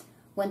movie.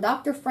 When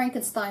Dr.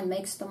 Frankenstein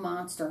makes the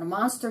monster, and the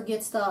monster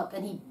gets up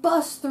and he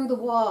busts through the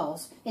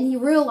walls, and he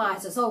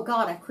realizes, oh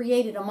God, I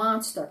created a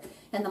monster.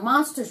 And the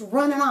monster's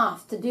running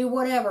off to do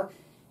whatever.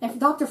 And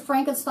Dr.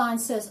 Frankenstein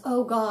says,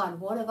 oh God,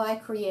 what have I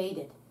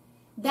created?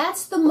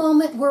 That's the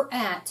moment we're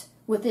at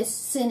with this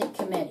Senate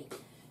committee.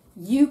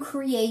 You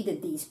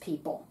created these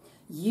people.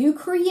 You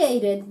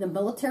created the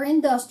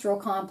military-industrial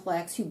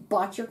complex who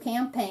bought your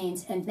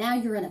campaigns, and now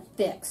you're in a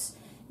fix.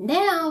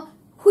 Now,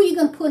 who are you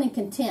going to put in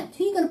contempt?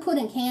 Who are you going to put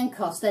in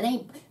handcuffs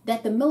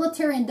that the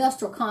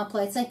military-industrial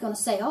complex ain't going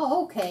to say,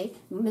 oh, okay,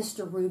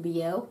 Mr.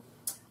 Rubio,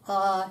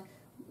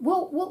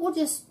 we'll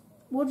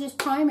just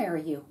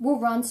primary you. We'll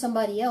run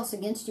somebody else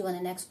against you in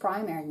the next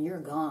primary, and you're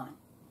gone.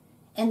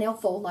 And they'll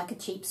fold like a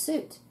cheap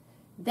suit.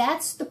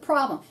 That's the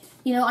problem.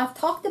 You know, I've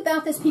talked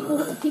about this. People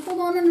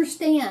don't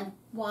understand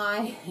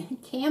why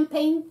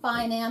campaign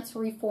finance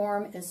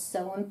reform is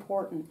so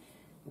important.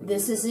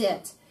 This is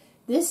it.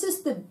 This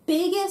is the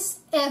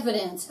biggest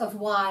evidence of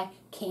why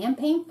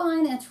campaign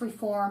finance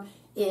reform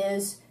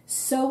is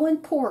so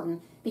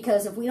important,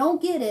 because if we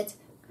don't get it,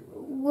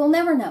 we'll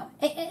never know.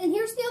 And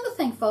here's the other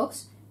thing,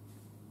 folks.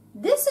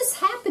 This is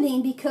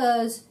happening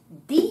because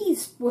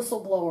these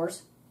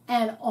whistleblowers,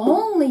 and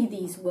only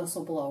these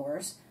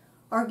whistleblowers,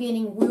 are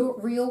getting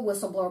real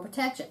whistleblower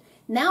protection.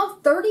 Now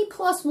 30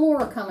 plus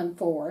more are coming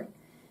forward.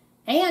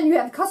 And you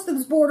have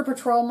Customs Border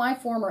Patrol, my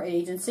former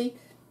agency,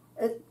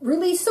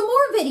 release some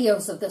more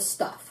videos of this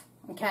stuff.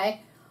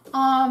 Okay?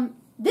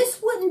 This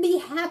wouldn't be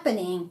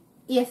happening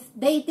if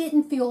they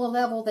didn't feel a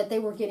level that they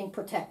were getting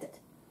protected.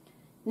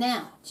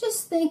 Now,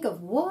 just think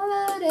of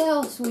what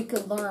else we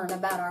could learn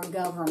about our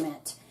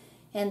government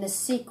and the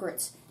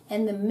secrets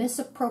and the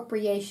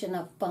misappropriation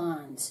of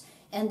funds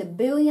and the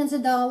billions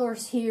of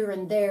dollars here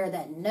and there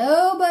that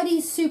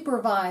nobody's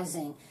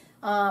supervising.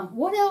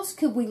 What else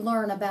could we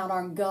learn about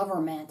our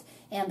government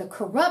and the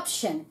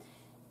corruption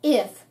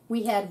if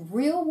we had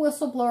real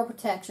whistleblower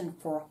protection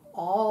for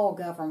all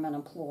government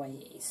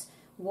employees?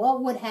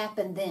 What would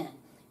happen then?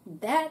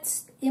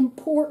 That's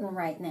important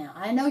right now.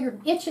 I know you're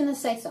itching to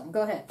say something.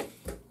 Go ahead.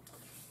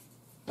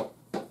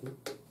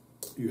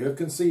 You have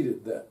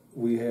conceded that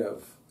we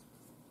have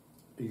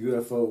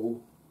UFO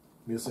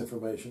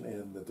misinformation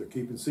and that they're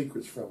keeping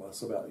secrets from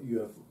us about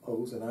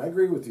UFOs, and I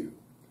agree with you.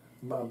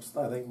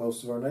 I think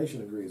most of our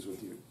nation agrees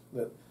with you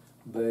that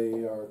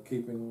they are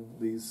keeping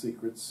these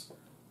secrets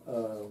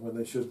when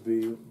they should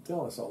be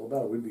telling us all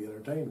about it. We'd be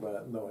entertained by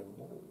it, knowing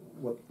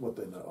what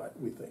they know,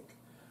 we think.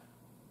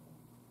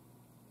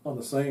 On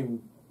the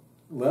same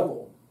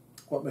level,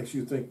 what makes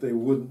you think they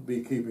wouldn't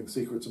be keeping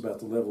secrets about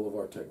the level of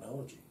our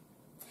technology?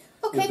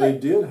 Okay, if they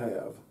did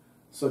have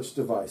such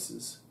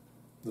devices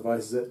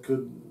that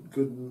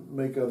could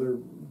make other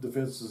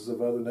defenses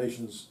of other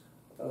nations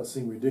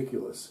seem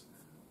ridiculous,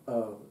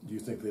 do you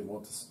think they'd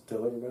want to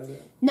tell everybody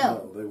that?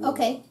 No, they wouldn't.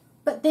 Okay,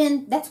 but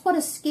then that's what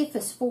a skiff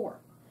is for.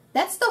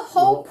 That's the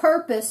whole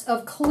purpose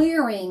of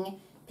clearing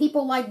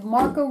people like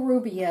Marco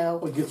Rubio.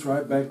 Well, it gets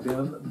right back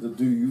down to,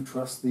 do you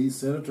trust these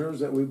senators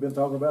that we've been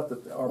talking about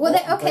that are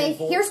okay,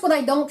 here's what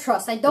I don't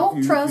trust. I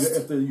don't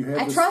trust.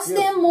 I trust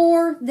them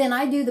more than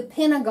I do the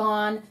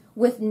Pentagon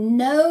with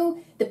no...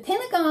 The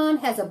Pentagon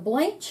has a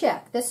blank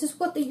check. This is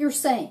what you're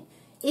saying.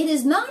 It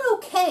is not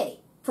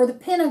okay for the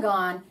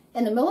Pentagon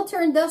and the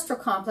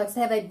military-industrial complex to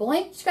have a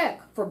blank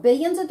check for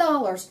billions of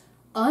dollars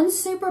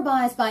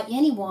unsupervised by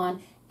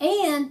anyone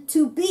and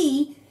to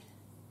be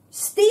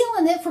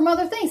stealing it from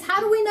other things. How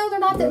do we know they're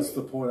not... That's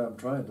the point I'm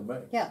trying to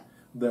make. Yeah.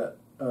 That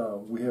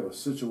we have a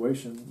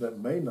situation that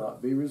may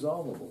not be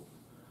resolvable.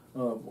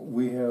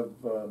 We have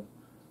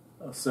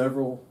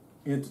several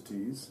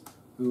entities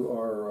who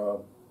are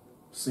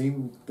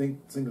seem to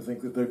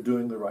think that they're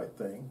doing the right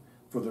thing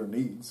for their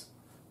needs,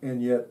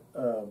 and yet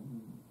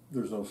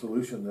there's no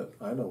solution that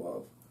I know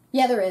of.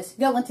 Yeah, there is.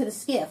 Go into the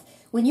skiff.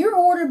 When you're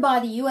ordered by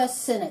the U.S.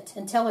 Senate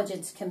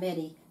Intelligence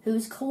Committee,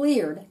 who's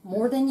cleared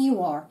more than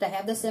you are to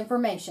have this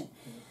information,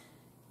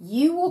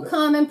 you will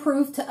come and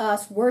prove to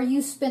us where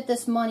you spent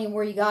this money and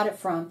where you got it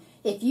from.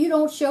 If you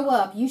don't show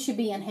up, you should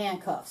be in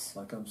handcuffs.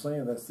 Like I'm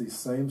saying, that's these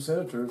same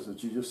senators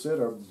that you just said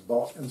are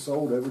bought and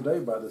sold every day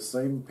by the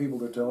same people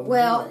they're telling.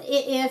 Well,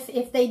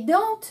 if they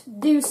don't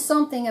do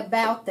something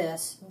about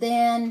this,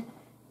 then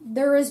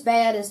they're as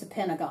bad as the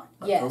Pentagon.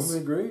 Yes. I totally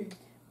agree.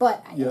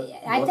 But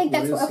I think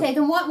that's... Okay,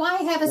 then why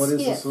have a skiff? What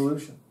is the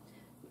solution?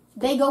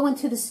 They go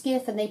into the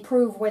skiff and they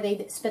prove where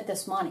they spent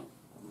this money.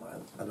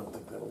 I don't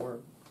think that'll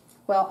work.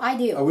 Well, I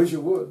do. I wish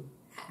it would.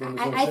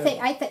 I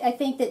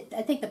think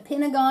the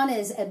Pentagon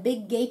is a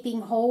big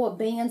gaping hole of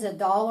billions of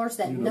dollars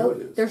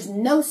that there's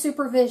no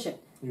supervision.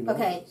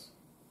 Okay,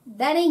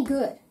 that ain't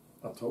good.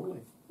 Oh, totally.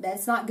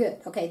 That's not good.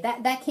 Okay,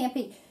 that can't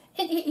be.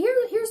 And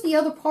here's the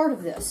other part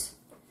of this.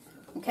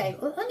 Okay,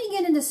 let me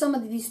get into some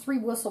of these three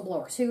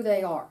whistleblowers, who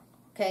they are.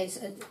 Okay,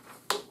 so,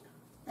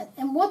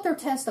 and what they're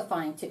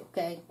testifying to.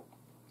 Okay,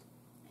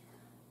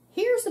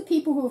 here's the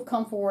people who have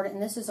come forward,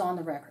 and this is on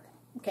the record.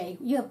 Okay,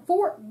 you have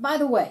four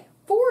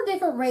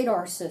different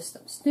radar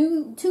systems,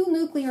 two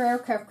nuclear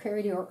aircraft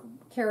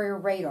carrier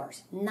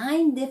radars,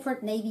 9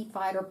 different Navy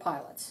fighter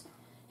pilots,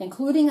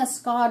 including a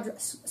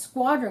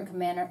squadron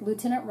commander,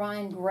 Lieutenant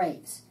Ryan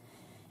Graves,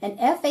 an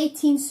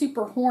F-18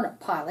 Super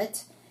Hornet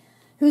pilot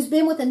who's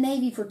been with the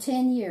Navy for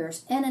 10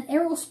 years, and an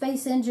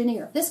aerospace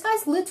engineer. This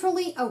guy's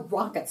literally a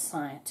rocket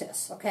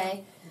scientist,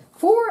 okay?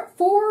 4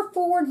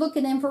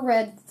 forward-looking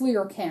infrared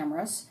FLIR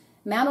cameras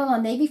mounted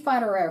on Navy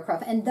fighter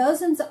aircraft, and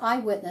dozens of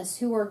eyewitnesses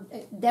who are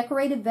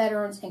decorated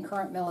veterans and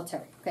current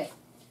military. Okay,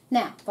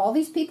 now, if all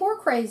these people are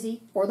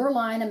crazy, or they're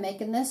lying and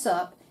making this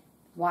up,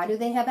 why do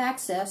they have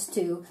access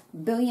to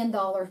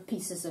billion-dollar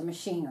pieces of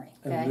machinery?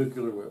 Okay? And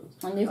nuclear weapons.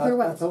 And nuclear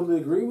weapons. I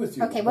totally agree with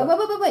you. Okay, wait.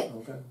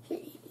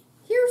 Okay.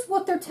 Here's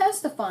what they're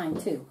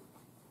testifying to.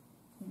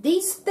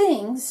 These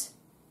things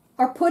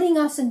are putting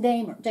us in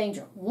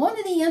danger. One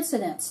of the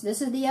incidents,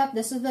 this is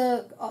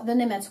the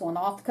Nimitz one,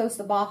 off the coast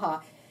of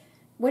Baja.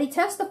 What he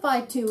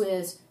testified to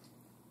is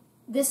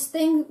this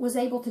thing was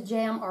able to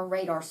jam our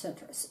radars.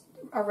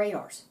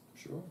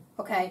 Sure.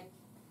 Okay.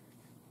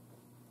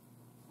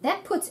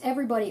 That puts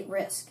everybody at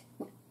risk.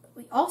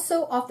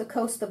 Also, off the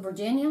coast of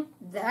Virginia,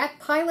 that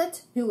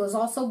pilot, who was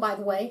also, by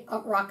the way, a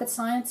rocket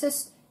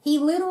scientist, he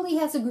literally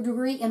has a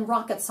degree in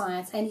rocket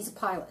science, and he's a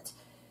pilot.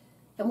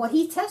 And what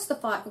he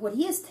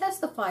has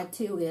testified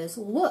to is,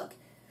 look,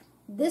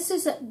 this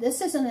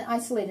isn't an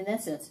isolated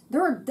incident.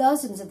 There are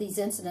dozens of these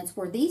incidents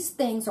where these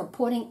things are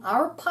putting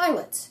our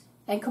pilots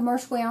and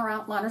commercial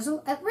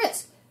airliners at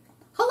risk.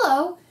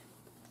 Hello,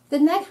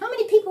 how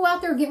many people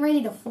out there are getting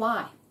ready to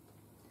fly?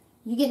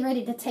 You getting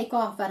ready to take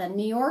off out of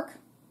New York,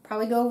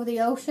 probably go over the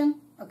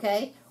ocean,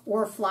 okay,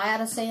 or fly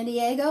out of San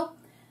Diego?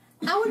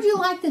 How would you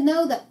like to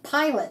know that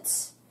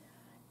pilots,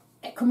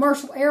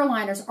 commercial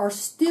airliners, are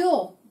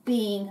still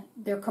being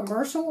their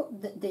commercial?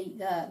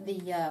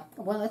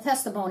 One of the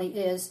testimony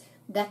is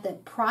that the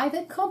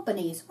private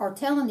companies are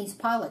telling these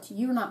pilots,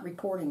 you're not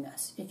reporting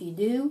this. If you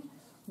do,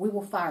 we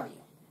will fire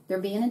you. They're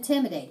being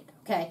intimidated,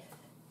 okay?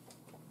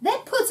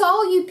 That puts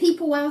all you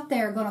people out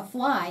there going to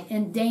fly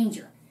in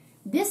danger.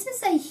 This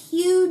is a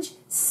huge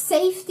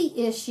safety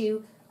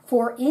issue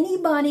for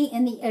anybody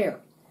in the air.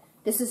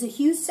 This is a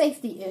huge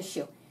safety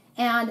issue.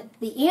 And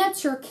the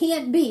answer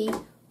can't be,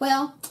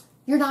 well,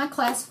 you're not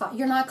classified,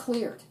 you're not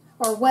cleared.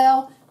 Or,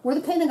 well, we're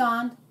the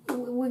Pentagon,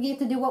 we get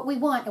to do what we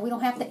want, and we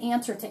don't have to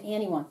answer to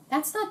anyone.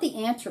 That's not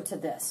the answer to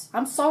this.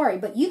 I'm sorry,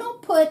 but you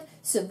don't put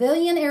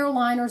civilian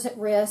airliners at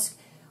risk,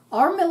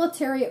 our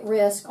military at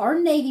risk, our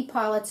Navy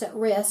pilots at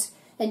risk,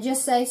 and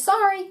just say,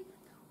 sorry,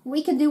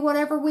 we can do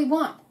whatever we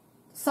want.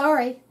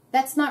 Sorry,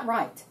 that's not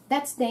right.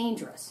 That's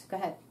dangerous. Go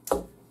ahead.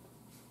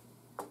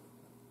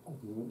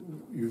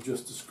 You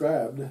just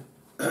described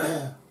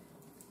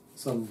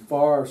some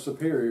far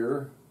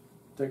superior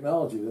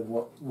technology than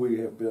what we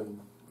have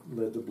been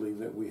led to believe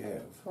that we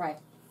have. Right.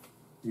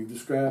 You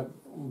described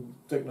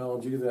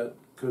technology that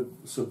could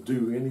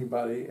subdue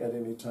anybody at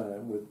any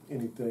time with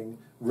anything,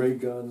 ray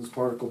guns,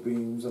 particle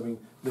beams. I mean,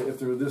 if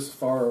they're this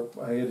far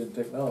ahead in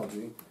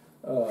technology,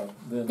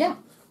 then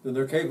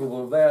they're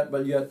capable of that.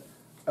 But yet,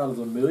 out of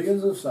the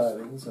millions of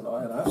sightings, and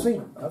I've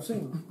seen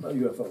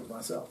UFOs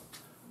myself.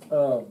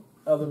 Out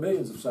of the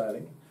millions of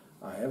sightings,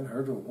 I haven't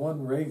heard of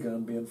one ray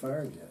gun being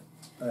fired yet.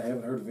 I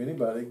haven't heard of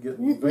anybody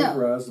getting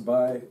vaporized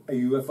by a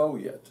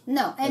UFO yet.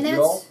 No, and Have that's...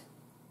 you all?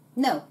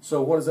 No.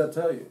 So what does that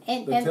tell you?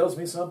 That tells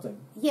me something.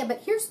 Yeah,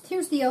 but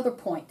here's the other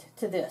point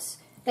to this.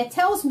 That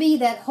tells me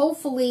that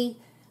hopefully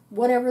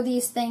whatever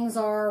these things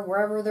are,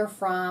 wherever they're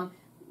from,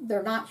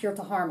 they're not here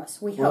to harm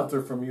us. We Well, hope. if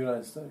they're from the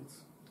United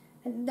States.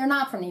 They're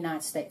not from the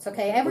United States,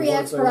 okay? Every Well, what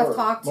if expert they I've were?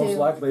 talked to... Most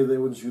likely they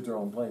wouldn't shoot their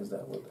own planes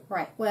down, would they?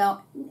 Right.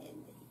 Well,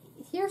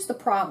 here's the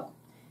problem.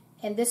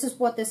 And this is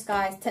what this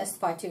guy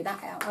testified to. Now,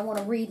 I want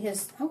to read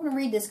this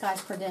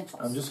guy's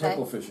credentials. I'm just okay?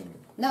 heckle fishing you.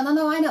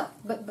 No, I know.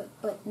 But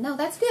no,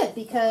 that's good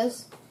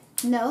because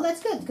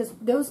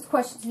those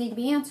questions need to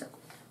be answered.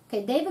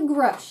 Okay, David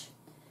Grush.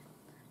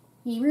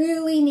 You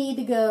really need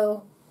to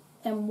go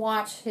and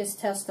watch his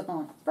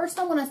testimony. First,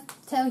 I want to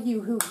tell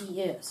you who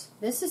he is.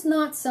 This is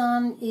not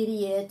some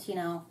idiot, you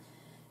know.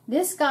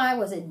 This guy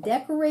was a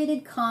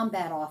decorated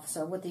combat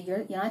officer with the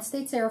United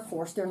States Air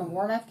Force during the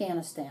war in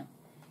Afghanistan.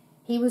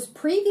 He was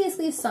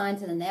previously assigned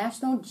to the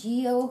National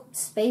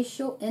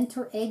Geospatial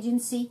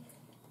Interagency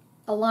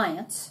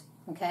Alliance,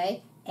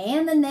 okay,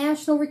 and the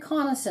National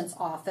Reconnaissance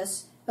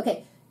Office.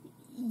 Okay,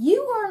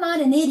 you are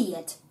not an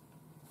idiot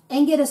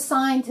and get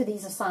assigned to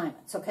these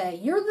assignments, okay?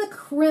 You're the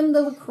creme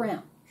de la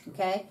creme,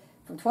 okay?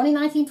 From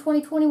 2019 to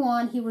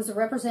 2021, he was a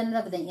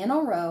representative of the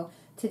NRO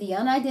to the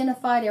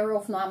Unidentified Aerial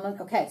Phenomenon.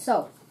 Okay,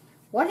 so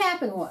what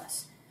happened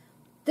was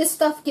this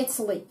stuff gets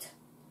leaked.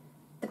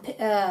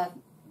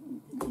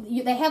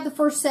 They have the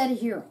first set of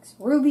hearings.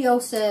 Rubio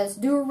says,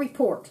 do a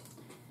report.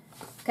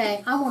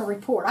 Okay, I want a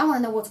report. I want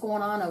to know what's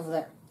going on over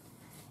there.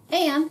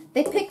 And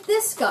they pick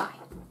this guy,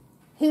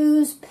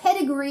 whose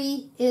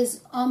pedigree is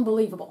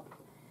unbelievable.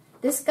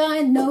 This guy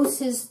knows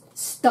his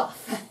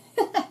stuff.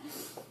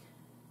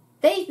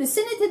 The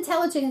Senate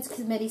Intelligence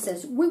Committee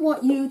says, we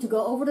want you to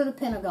go over to the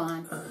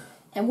Pentagon,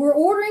 and we're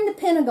ordering the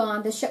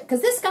Pentagon to show,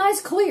 because this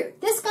guy's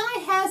cleared. This guy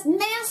has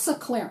NASA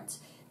clearance.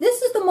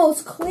 This is the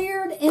most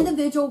cleared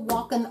individual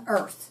walking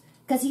Earth,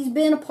 because he's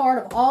been a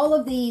part of all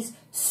of these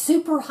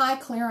super high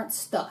clearance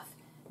stuff.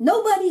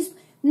 Nobody's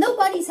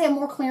had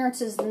more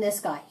clearances than this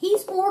guy.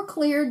 He's more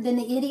cleared than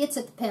the idiots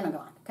at the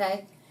Pentagon,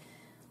 okay?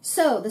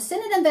 So the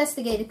Senate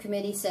Investigative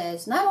Committee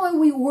says, not only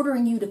are we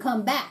ordering you to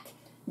come back,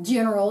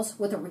 generals,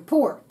 with a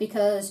report,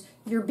 because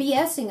you're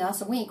BSing us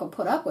and we ain't going to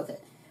put up with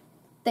it.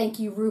 Thank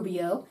you,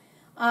 Rubio.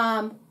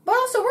 But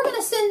also, we're going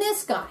to send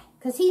this guy,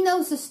 because he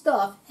knows the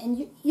stuff,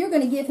 and you're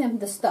going to give him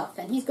the stuff,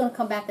 and he's going to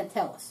come back and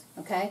tell us,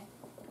 okay?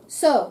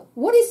 So,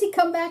 what does he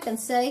come back and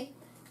say?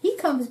 He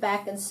comes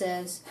back and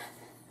says,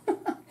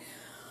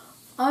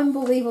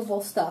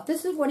 unbelievable stuff.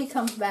 This is what he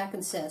comes back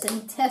and says,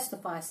 and he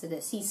testifies to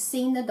this. He's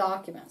seen the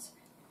documents.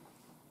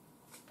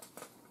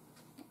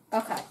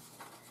 Okay.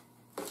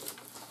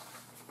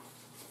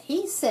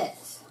 He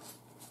says,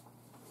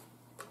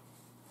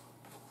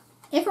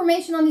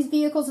 information on these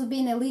vehicles is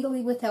being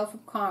illegally withheld from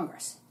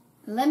Congress.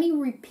 Let me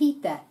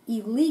repeat that.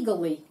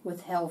 Illegally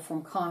withheld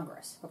from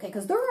Congress. Okay,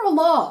 because there are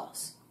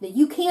laws that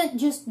you can't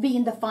just be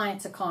in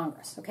defiance of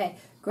Congress. Okay,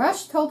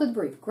 Grush told the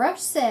brief. Grush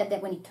said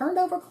that when he turned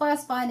over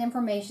classified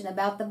information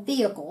about the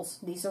vehicles,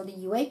 these are the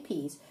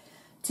UAPs,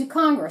 to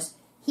Congress,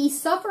 he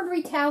suffered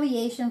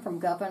retaliation from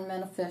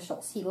government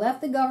officials. He left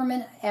the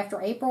government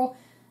after a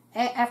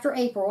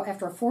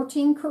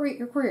 14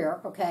 career,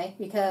 okay,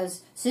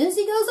 because as soon as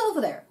he goes over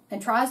there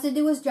and tries to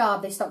do his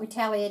job, they start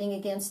retaliating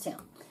against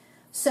him.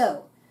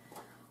 So,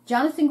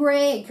 Jonathan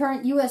Gray, a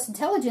current U.S.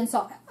 intelligence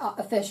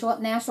official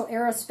at National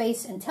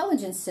Aerospace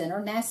Intelligence Center,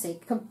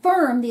 NASA,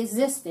 confirmed the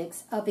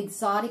existence of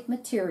exotic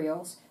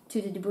materials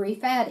to the debris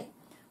fatty.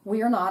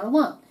 We are not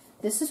alone.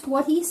 This is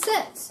what he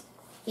says.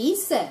 He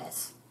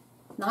says,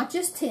 not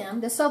just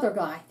him, this other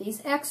guy,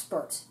 these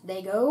experts,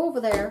 they go over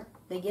there,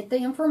 they get the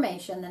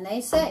information, and they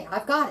say,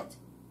 I've got it.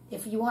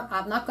 If you want,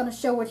 I'm not going to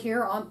show it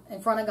here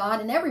in front of God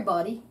and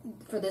everybody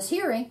for this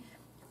hearing,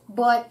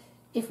 but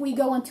if we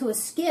go into a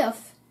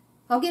skiff,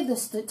 I'll give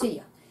this to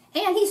you.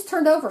 And he's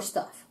turned over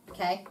stuff,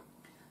 okay?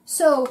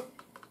 So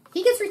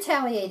he gets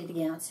retaliated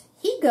against.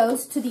 He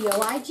goes to the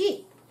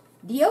OIG.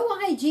 The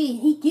OIG,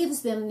 he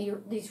gives them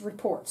these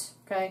reports,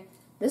 okay?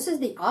 This is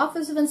the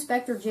Office of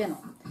Inspector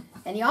General.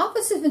 And the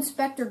Office of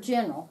Inspector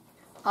General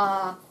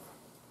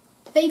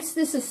thinks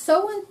this is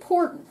so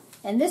important,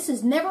 and this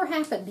has never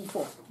happened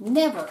before.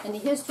 Never in the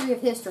history of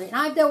history. And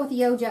I've dealt with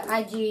the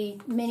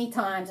OIG many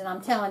times, and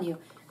I'm telling you,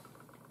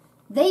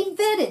 they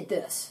vetted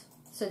this.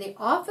 So the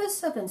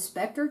Office of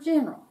Inspector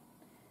General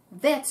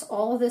vets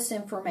all of this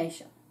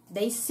information.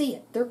 They see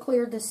it. They're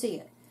cleared to see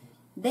it.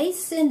 They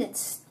send it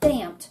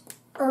stamped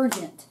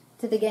urgent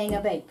to the Gang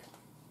of 8.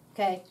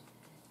 Okay?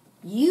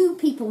 You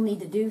people need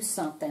to do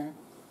something.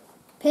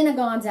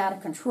 Pentagon's out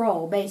of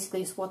control,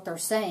 basically, is what they're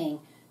saying.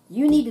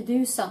 You need to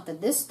do something.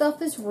 This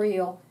stuff is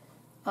real.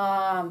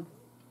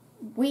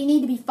 We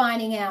need to be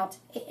finding out.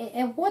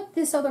 And what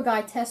this other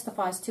guy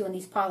testifies to and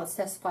these pilots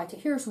testify to,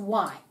 here's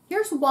why.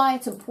 Here's why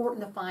it's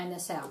important to find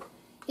this out.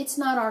 It's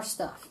not our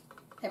stuff.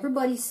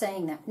 Everybody's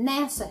saying that.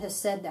 NASA has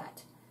said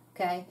that.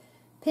 Okay?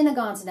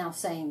 Pentagon's now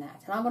saying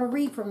that. And I'm going to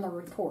read from the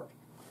report.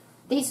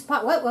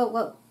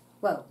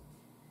 Whoa.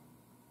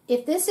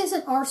 If this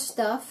isn't our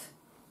stuff,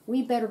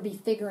 we better be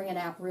figuring it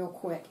out real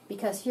quick.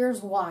 Because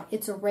here's why.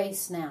 It's a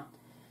race now.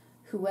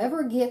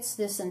 Whoever gets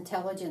this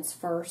intelligence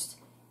first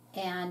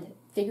and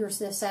figures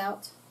this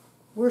out,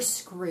 we're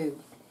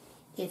screwed.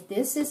 If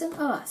this isn't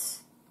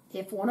us,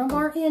 if one of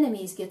our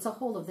enemies gets a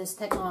hold of this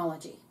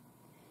technology,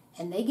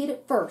 and they get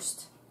it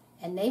first,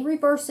 and they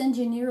reverse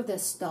engineer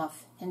this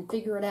stuff and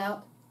figure it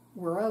out,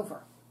 we're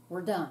over.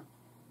 We're done.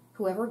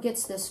 Whoever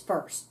gets this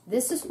first.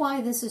 This is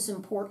why this is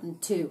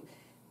important too.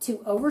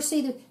 To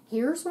oversee the...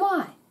 Here's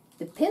why.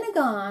 The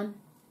Pentagon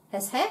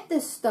has had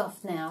this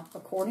stuff now,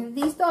 according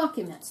to these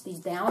documents, these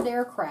downed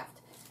aircraft,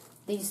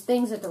 these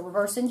things that they're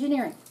reverse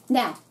engineering.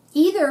 Now,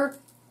 either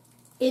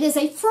it is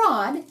a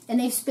fraud, and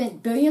they've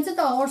spent billions of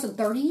dollars in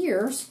 30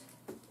 years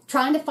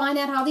trying to find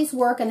out how these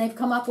work, and they've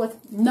come up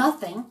with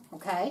nothing,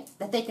 okay,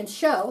 that they can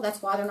show.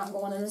 That's why they're not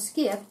going in the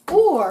skiff.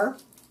 Or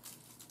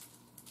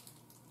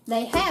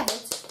they have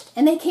it,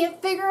 and they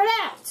can't figure it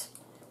out.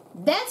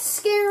 That's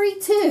scary,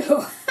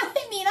 too.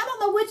 I mean, I don't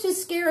know which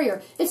is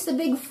scarier. It's the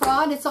big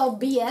fraud. It's all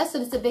BS,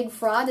 and it's a big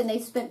fraud, and they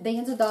spent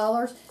billions of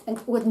dollars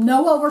and with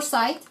no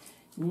oversight.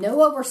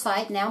 No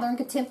oversight. Now they're in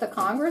contempt of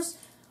Congress.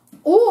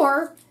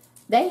 Or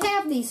they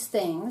have these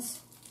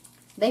things.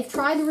 They've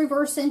tried to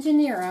reverse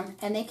engineer them,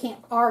 and they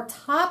can't. Our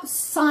top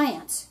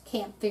science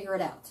can't figure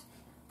it out.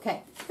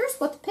 Okay, here's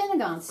what the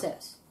Pentagon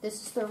says.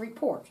 This is the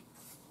report.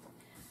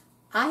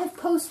 I have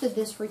posted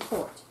this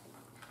report.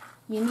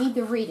 You need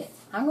to read it.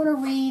 I'm going to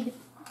read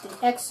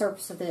the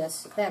excerpts of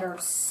this that are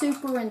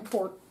super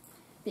important,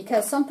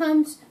 because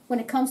sometimes when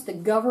it comes to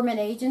government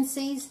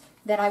agencies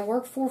that I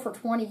worked for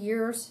 20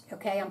 years,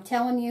 okay, I'm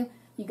telling you,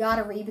 you got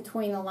to read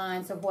between the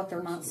lines of what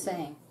they're not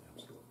saying.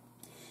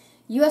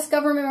 U.S.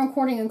 government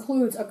reporting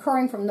includes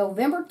occurring from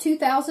November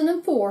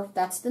 2004,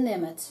 that's the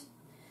Nimitz,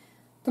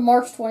 to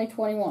March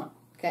 2021.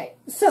 Okay,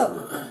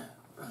 so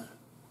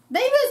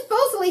they've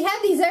supposedly had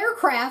these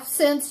aircraft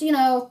since,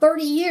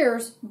 30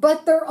 years,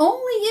 but they're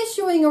only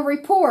issuing a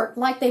report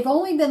like they've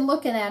only been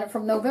looking at it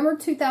from November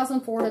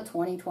 2004 to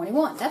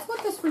 2021. That's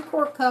what this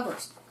report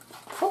covers.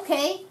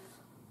 Okay,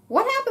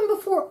 what happened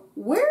before?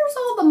 Where's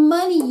all the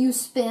money you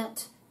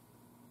spent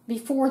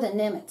before the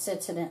Nimitz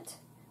incident?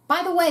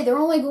 By the way, they're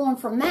only going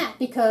from that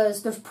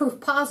because there's proof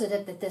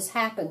positive that this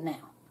happened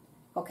now.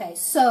 Okay,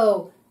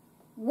 so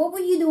what were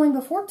you doing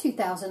before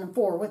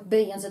 2004 with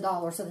billions of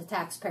dollars of the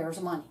taxpayers'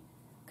 money?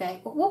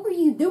 Okay, but what were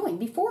you doing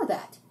before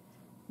that?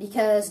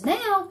 Because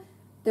now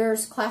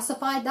there's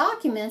classified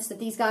documents that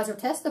these guys are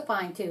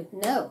testifying to.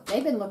 No,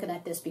 they've been looking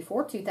at this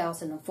before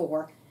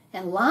 2004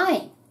 and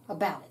lying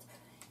about it.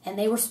 And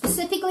they were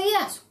specifically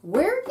asked,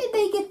 where did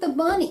they get the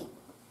money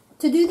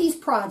to do these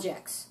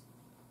projects?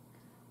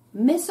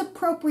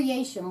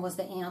 Misappropriation was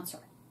the answer.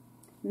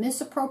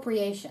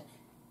 Misappropriation.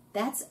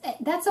 That's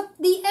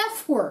the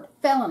F word,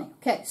 felony.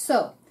 Okay,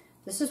 so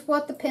this is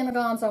what the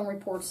Pentagon's own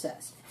report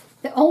says.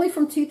 Only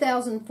from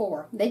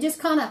 2004. They just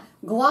kind of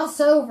gloss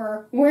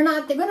over. We're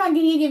not going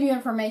to give you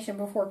information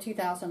before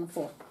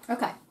 2004.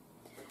 Okay.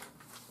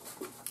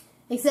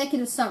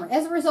 Executive summary.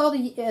 As a result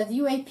of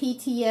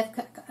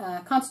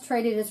UAPTF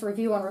concentrated its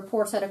review on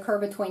reports that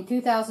occurred between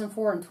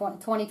 2004 and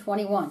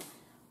 2021.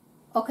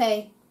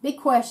 Okay, big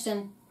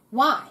question.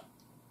 Why?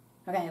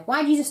 Okay,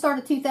 why did you just start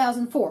at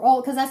 2004?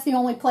 Oh, because that's the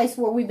only place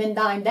where we've been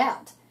dimed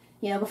out.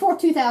 Before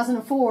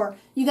 2004,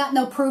 you got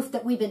no proof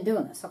that we've been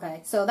doing this,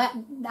 okay? So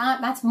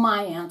that's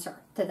my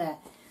answer to that.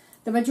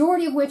 The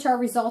majority of which are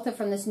resulted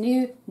from this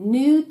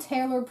new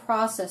tailored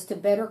process to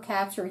better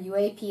capture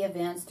UAP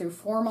events through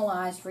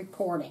formalized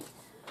reporting.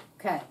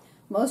 Okay,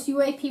 most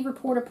UAP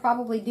reported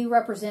probably do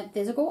represent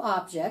physical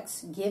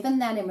objects, given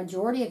that a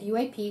majority of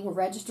UAP were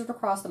registered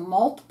across the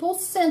multiple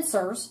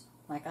sensors,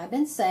 like I've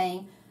been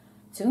saying,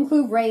 to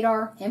include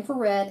radar,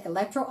 infrared,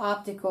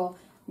 electro-optical,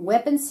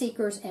 weapon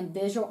seekers, and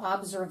visual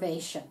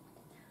observation.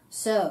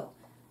 So,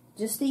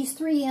 just these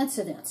 3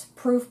 incidents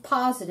prove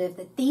positive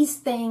that these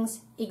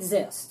things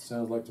exist.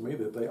 Sounds like to me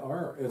that they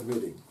are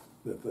admitting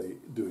that they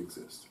do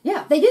exist.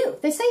 Yeah, they do.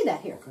 They say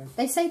that here. Okay.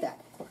 They say that.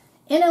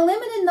 In a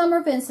limited number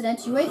of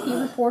incidents, UAP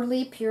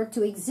reportedly appeared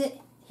to exist.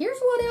 Here's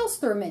what else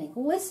they're admitting.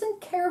 Listen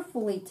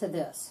carefully to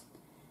this.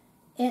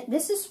 And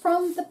this is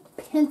from the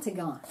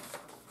Pentagon.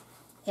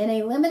 In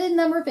a limited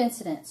number of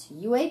incidents,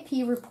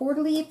 UAP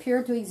reportedly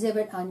appeared to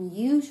exhibit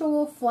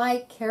unusual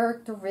flight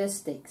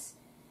characteristics.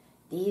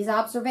 These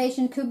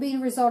observations could be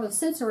the result of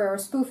sensor error,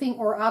 spoofing,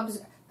 or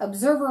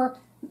observer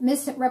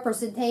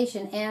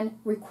misrepresentation and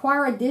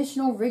require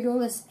additional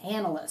rigorous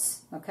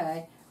analysis.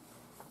 Okay?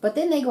 But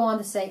then they go on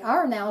to say,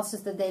 our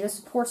analysis of the data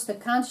supports the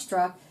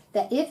construct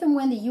that if and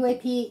when the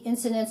UAP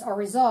incidents are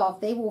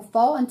resolved, they will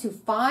fall into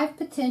 5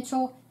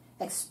 potential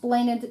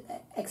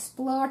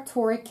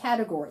exploratory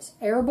categories: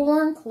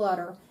 airborne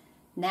clutter,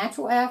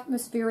 natural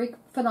atmospheric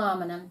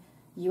phenomenon,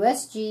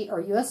 USG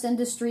or U.S.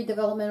 industry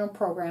developmental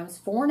programs,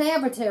 foreign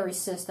adversary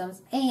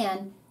systems,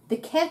 and the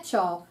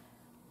catch-all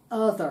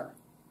other.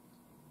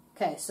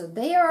 Okay, so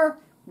they are,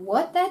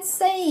 what that's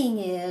saying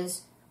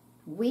is,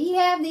 we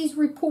have these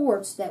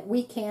reports that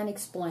we can't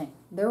explain.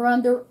 They're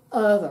under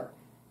other.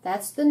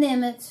 That's the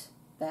Nimitz,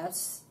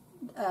 that's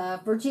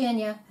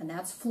Virginia, and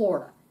that's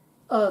Florida.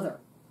 Other.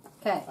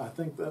 Okay. I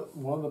think that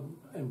one of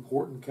the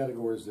important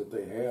categories that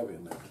they have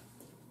in there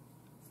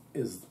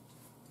is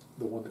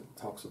the one that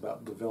talks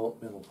about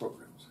developmental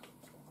programs.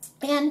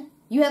 And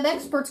you have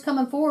experts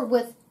coming forward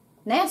with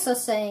NASA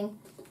saying,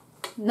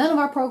 none of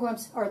our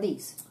programs are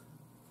these.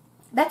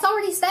 That's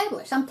already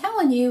established. I'm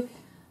telling you,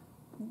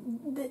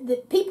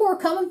 the people are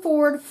coming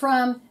forward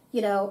from,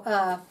 you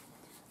know,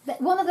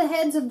 one of the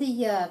heads of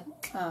the,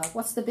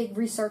 what's the big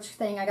research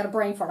thing? I got a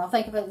brain for it. I'll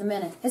think of it in a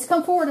minute. Has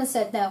come forward and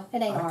said, no,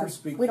 it ain't I can ours.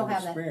 speak We don't from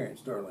have that.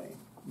 experience, Darlene,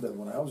 that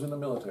when I was in the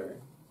military,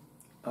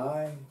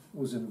 I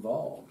was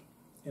involved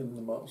in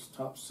the most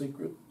top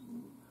secret,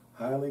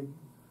 highly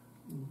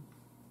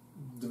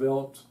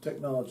developed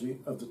technology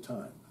of the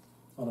time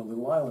on a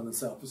little island in the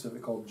South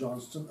Pacific called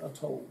Johnston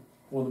Atoll,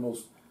 one of the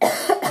most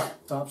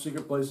top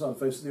secret places on the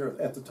face of the earth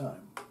at the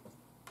time.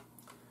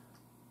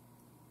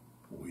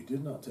 We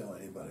did not tell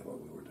anybody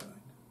what we were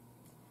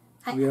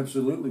doing. We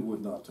absolutely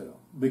would not tell,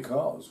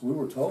 because we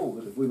were told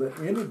that if we let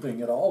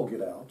anything at all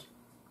get out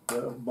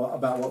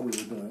about what we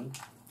were doing,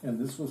 and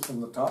this was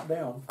from the top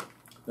down,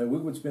 that we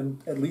would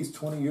spend at least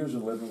 20 years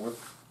in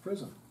Leavenworth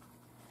prison.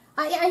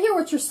 I hear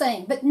what you're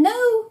saying, but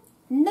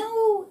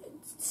no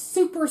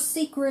super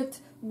secret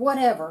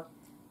whatever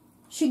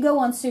should go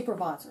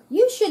unsupervised.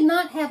 You should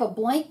not have a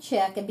blank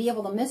check and be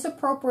able to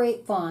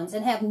misappropriate funds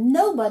and have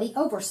nobody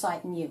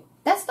oversighting you.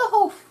 That's the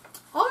whole...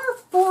 Our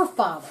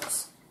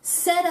forefathers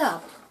set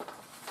up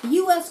the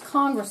U.S.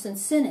 Congress and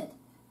Senate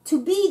to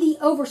be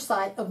the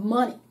oversight of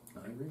money.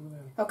 I agree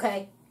with that.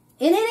 Okay?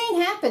 And it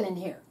ain't happening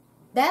here.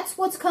 That's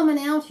what's coming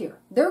out here.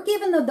 They're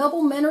giving the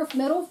double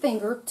middle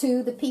finger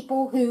to the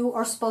people who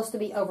are supposed to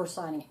be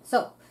oversighting it.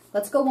 So,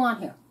 let's go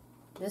on here.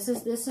 This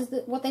is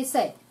what they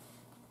say.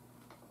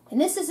 And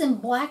this is in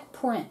black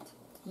print.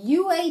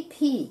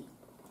 UAP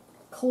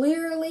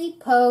clearly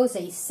pose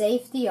a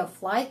safety of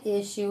flight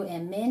issue,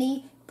 and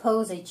many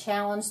pose a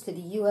challenge to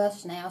the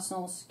U.S.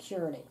 national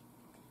security.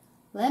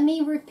 Let me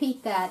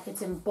repeat that.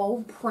 It's in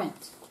bold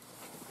print.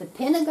 The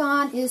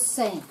Pentagon is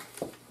saying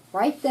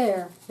right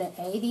there that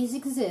A, these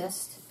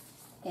exist,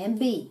 and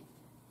B,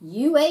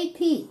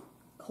 UAP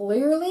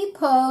clearly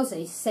pose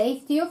a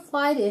safety of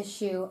flight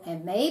issue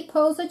and may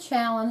pose a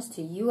challenge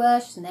to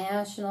U.S.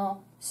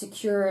 national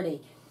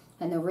security.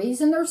 And the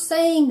reason they're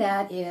saying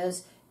that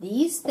is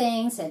these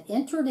things had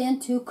entered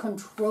into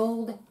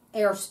controlled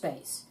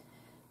airspace.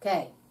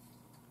 Okay.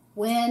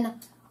 When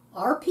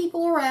our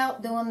people are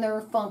out doing their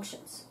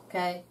functions,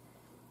 okay,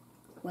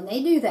 when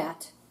they do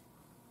that,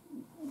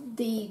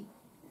 the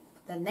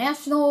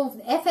national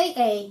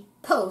FAA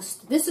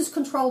post, this is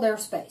controlled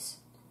airspace.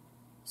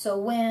 So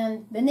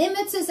when the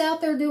Nimitz is out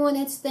there doing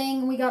its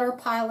thing, we got our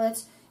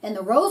pilots, and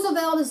the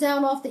Roosevelt is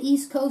out off the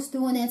East Coast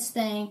doing its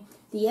thing,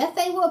 the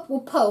FAA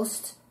will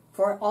post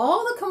for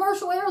all the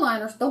commercial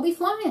airliners, don't be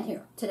flying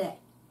here today.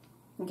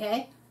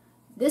 Okay?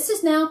 This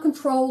is now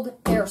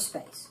controlled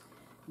airspace.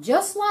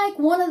 Just like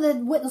one of the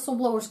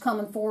whistleblowers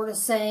coming forward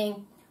is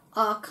saying,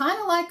 kind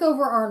of like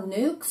over our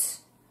nukes,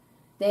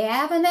 they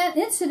have an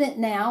incident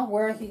now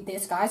where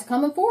this guy's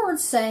coming forward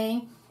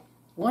saying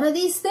one of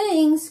these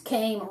things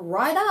came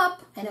right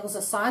up, and it was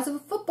the size of a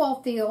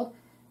football field,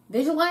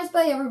 visualized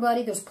by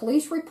everybody. There's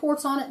police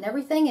reports on it and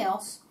everything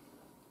else,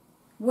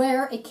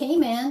 where it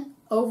came in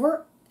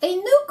over a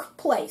nuke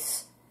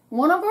place.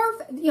 One of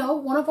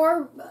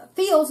our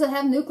fields that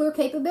have nuclear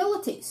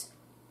capabilities.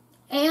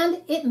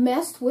 And it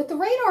messed with the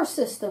radar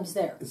systems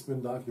there. It's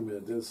been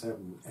documented. This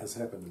has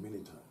happened many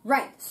times.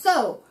 Right.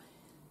 So,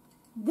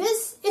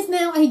 this is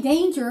now a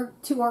danger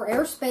to our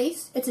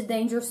airspace. It's a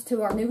danger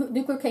to our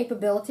nuclear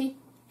capability.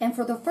 And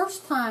for the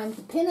first time,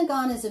 the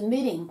Pentagon is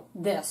admitting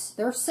this.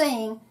 They're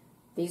saying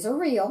these are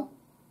real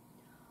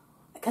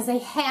because they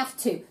have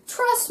to.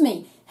 Trust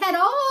me, had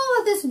all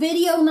of this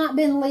video not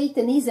been leaked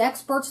and these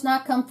experts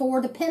not come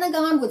forward, the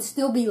Pentagon would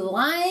still be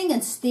lying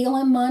and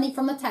stealing money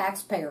from the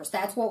taxpayers.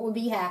 That's what would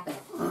be happening.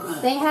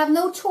 They have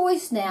no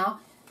choice now,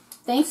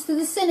 thanks to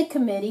the Senate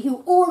committee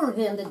who ordered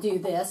them to do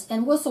this,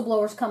 and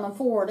whistleblowers coming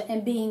forward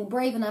and being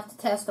brave enough to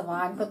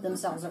testify and put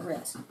themselves at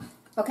risk.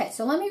 Okay,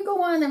 so let me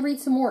go on and read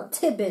some more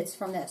tidbits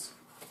from this.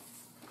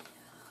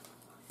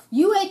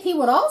 UAP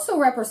would also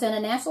represent a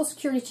national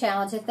security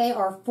challenge if they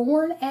are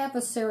foreign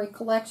adversary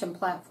collection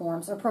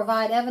platforms or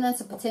provide evidence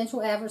of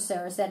potential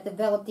adversaries that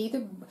developed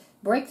either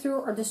breakthrough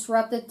or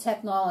disrupted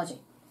technology.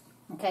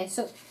 Okay,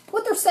 so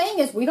what they're saying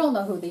is we don't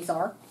know who these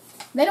are.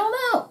 They don't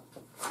know.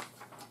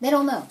 They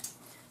don't know.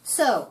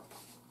 So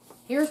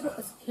here's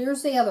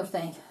the other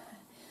thing.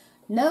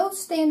 No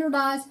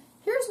standardized.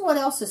 Here's what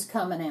else is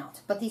coming out,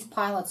 but these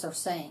pilots are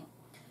saying.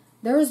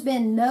 There has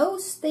been no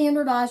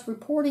standardized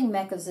reporting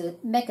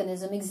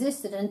mechanism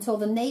existed until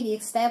the Navy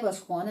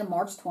established one in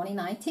March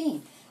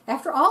 2019.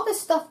 After all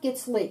this stuff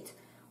gets leaked,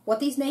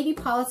 what these Navy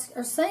pilots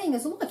are saying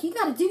is, look, you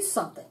got to do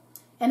something.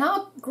 And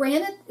I'll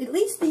grant it, at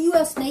least the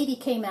U.S. Navy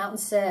came out and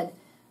said,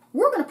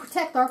 we're going to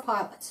protect our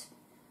pilots.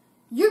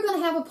 You're going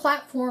to have a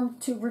platform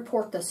to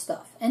report this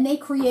stuff. And they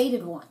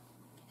created one.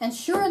 And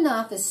sure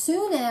enough, as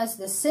soon as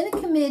the Senate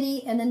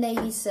Committee and the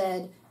Navy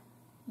said,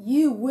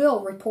 you will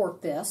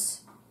report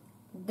this,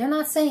 they're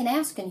not saying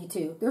asking you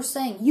to. They're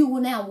saying you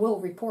will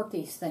report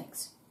these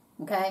things.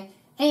 Okay?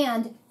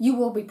 And you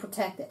will be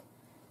protected.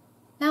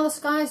 Now the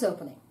sky's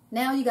opening.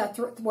 Now you got,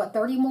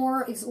 30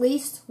 more at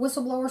least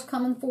whistleblowers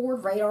coming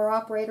forward, radar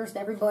operators and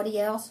everybody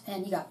else,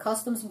 and you got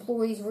customs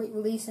employees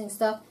releasing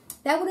stuff.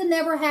 That would have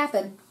never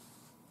happened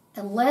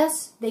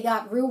unless they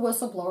got real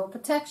whistleblower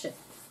protection,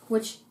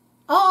 which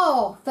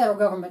all federal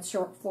government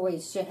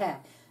employees should have.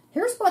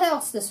 Here's what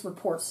else this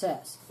report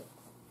says.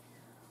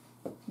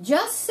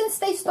 Just since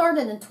they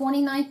started in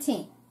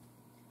 2019,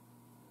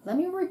 let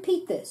me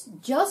repeat this,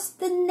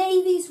 just the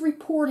Navy's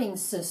reporting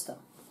system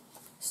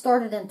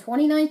started in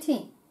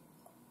 2019.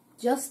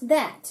 Just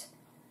that.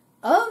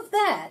 Of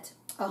that,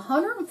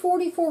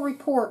 144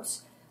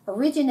 reports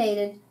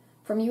originated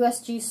from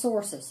USG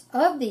sources.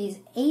 Of these,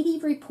 80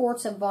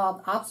 reports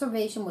involved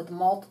observation with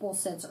multiple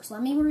sensors.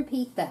 Let me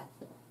repeat that.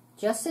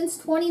 Just since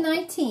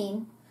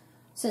 2019,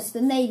 since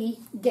the Navy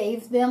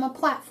gave them a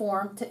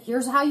platform to,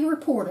 here's how you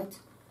report it,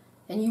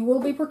 and you will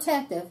be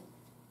protected,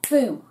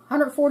 boom,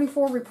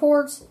 144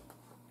 reports,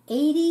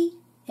 80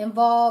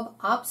 involve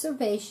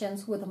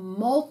observations with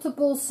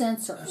multiple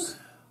sensors.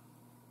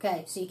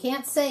 Okay, so you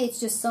can't say it's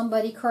just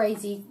somebody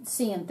crazy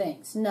seeing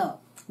things. No,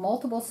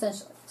 multiple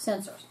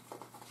sensors.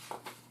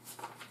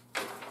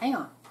 Hang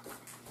on.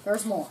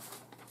 There's more.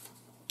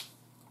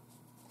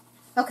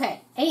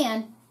 Okay,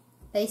 and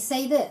they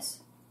say this.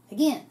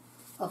 Again,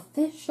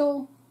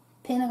 official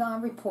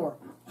Pentagon report.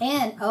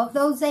 And of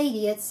those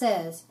 80, it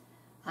says,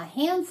 a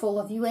handful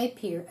of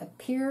UAP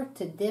appear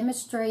to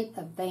demonstrate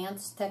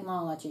advanced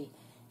technology.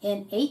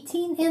 In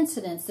 18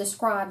 incidents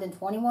described in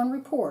 21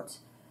 reports,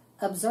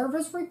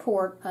 observers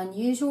report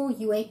unusual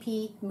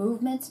UAP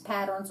movements,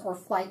 patterns, or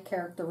flight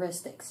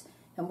characteristics.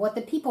 And what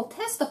the people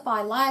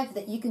testify live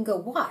that you can go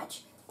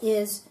watch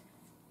is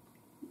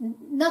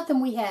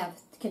nothing we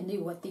have can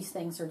do what these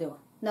things are doing.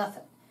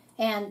 Nothing.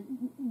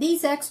 And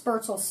these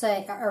experts are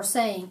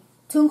saying,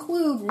 to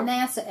include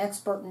NASA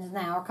experts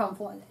now, are coming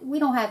forward, we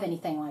don't have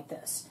anything like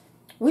this.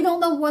 We don't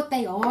know what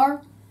they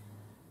are.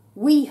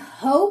 We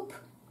hope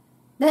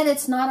that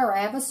it's not our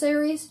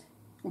adversaries,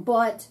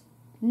 but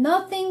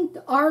nothing,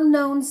 our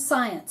known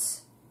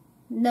science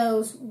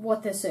knows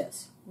what this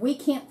is. We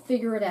can't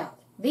figure it out.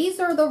 These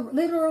are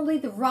literally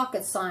the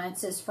rocket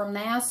sciences from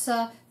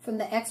NASA, from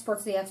the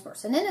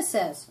experts. And then it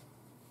says,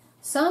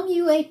 some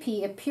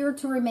UAP appear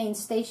to remain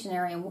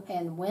stationary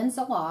and winds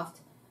aloft,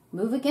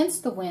 move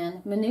against the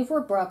wind, maneuver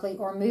abruptly,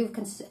 or move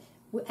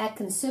at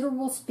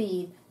considerable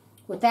speed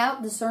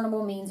without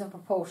discernible means of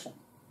propulsion.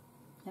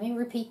 Let me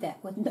repeat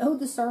that. With no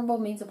discernible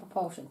means of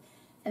propulsion.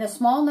 In a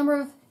small number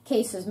of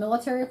cases,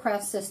 military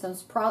aircraft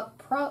systems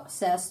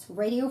processed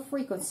radio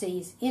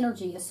frequencies,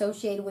 energy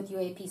associated with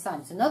UAP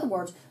sightings. In other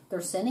words,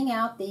 they're sending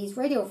out these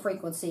radio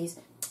frequencies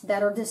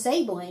that are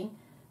disabling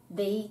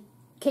the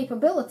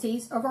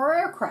capabilities of our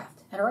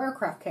aircraft and our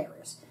aircraft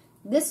carriers.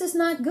 This is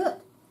not good.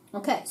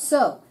 Okay,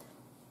 so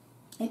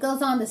it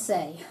goes on to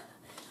say,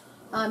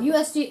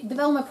 USG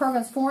development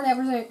programs, foreign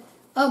adversary,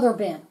 other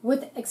bin,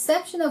 with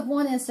exception of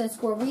one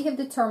instance where we have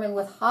determined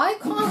with high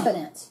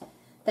confidence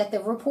that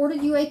the reported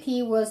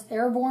UAP was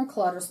airborne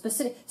clutter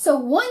specific. So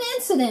one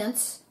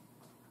incident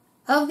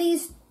of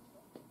these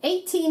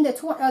 18 to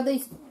 20, of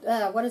these,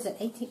 what is it,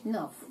 18,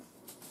 no,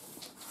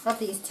 of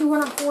these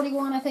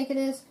 241, I think it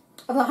is,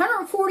 of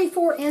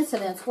 144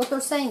 incidents, what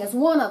they're saying is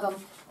one of them,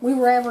 we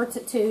were able to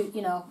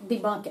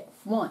debunk it.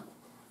 One.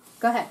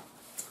 Go ahead.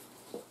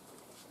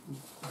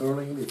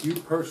 Darlene, if you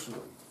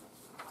personally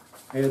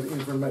had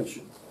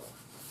information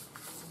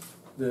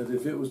that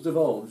if it was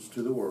divulged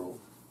to the world,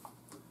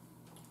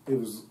 it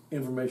was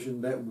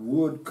information that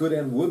could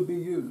and would be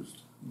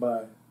used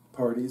by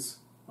parties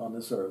on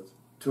this earth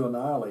to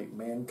annihilate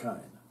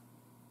mankind.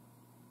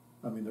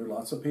 I mean, there are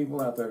lots of people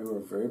out there who are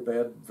very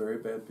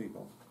bad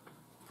people.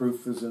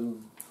 Proof is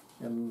in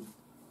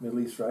Middle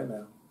East right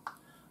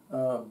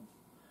now.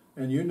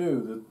 And you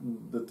knew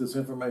that this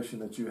information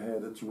that you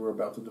had that you were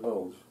about to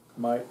divulge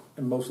might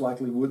and most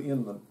likely would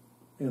end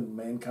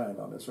mankind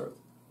on this earth.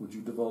 Would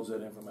you divulge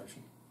that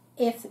information?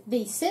 If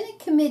the Senate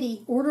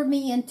committee ordered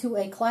me into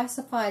a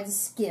classified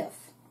SCIF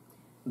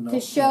No,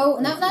 to show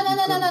if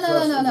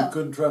no. you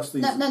couldn't trust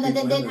these No,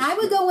 people then I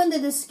would go into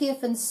the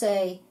skiff and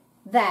say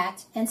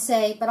that,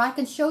 but I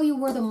can show you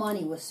where the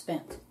money was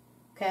spent.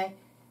 Okay?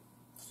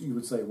 You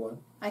would say what?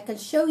 I can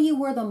show you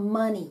where the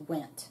money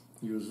went.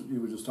 You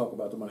would just talk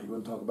about the money. You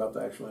wouldn't talk about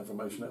the actual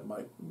information that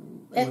might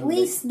At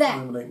least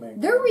that.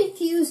 mankind. They're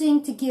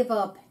refusing to give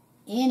up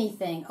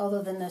anything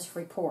other than this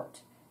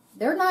report.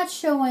 They're not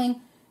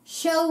showing,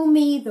 show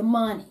me the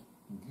money.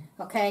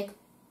 Okay?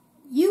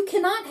 You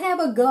cannot have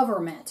a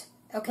government.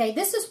 Okay?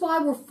 This is why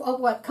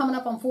we're coming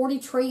up on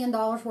 $40 trillion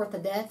worth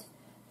of debt.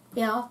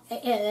 You know,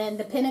 and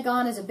the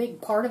Pentagon is a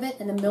big part of it,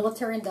 and the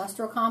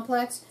military-industrial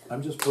complex.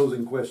 I'm just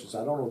posing questions.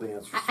 I don't know the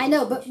answers. I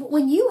know, but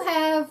when you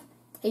have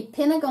a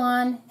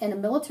Pentagon and a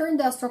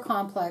military-industrial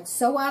complex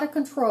so out of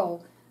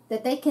control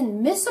that they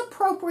can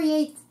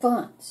misappropriate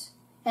funds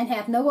and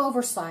have no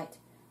oversight,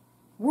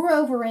 we're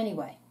over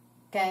anyway.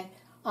 Okay,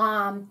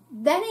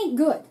 that ain't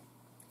good,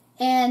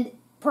 and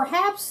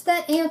perhaps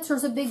that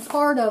answers a big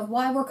part of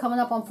why we're coming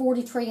up on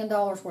 $40 trillion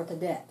worth of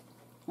debt.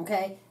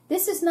 Okay,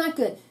 this is not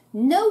good.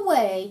 No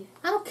way,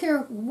 I don't care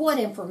what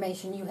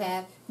information you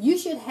have, you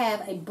should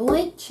have a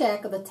blank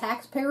check of the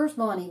taxpayer's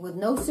money with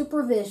no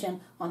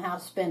supervision on how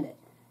to spend it.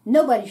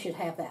 Nobody should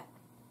have that.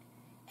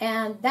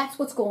 And that's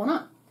what's going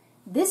on.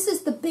 This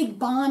is the big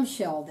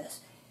bombshell of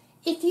this.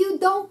 If you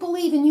don't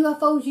believe in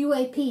UFOs,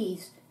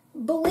 UAPs,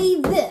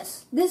 believe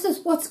this. This is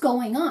what's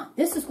going on.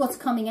 This is what's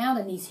coming out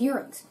in these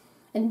hearings.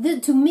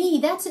 And to me,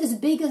 that's as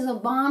big as a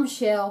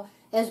bombshell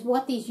as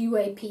what these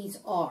UAPs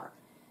are.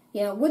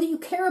 You know, whether you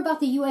care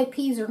about the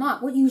UAPs or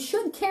not, what you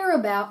should care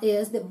about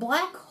is the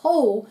black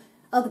hole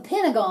of the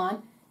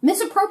Pentagon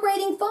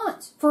misappropriating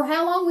funds. For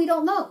how long, we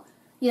don't know.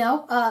 You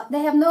know, they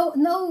have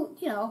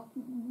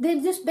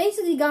they've just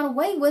basically got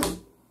away with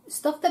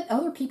stuff that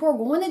other people are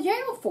going to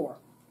jail for.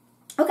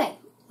 Okay,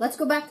 let's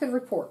go back to the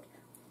report.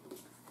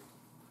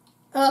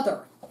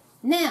 Other.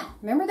 Now,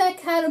 remember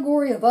that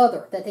category of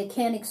other that they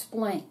can't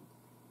explain.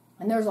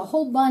 And there's a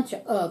whole bunch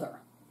of other.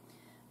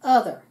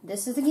 Other.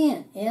 This is,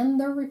 again, in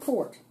the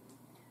report.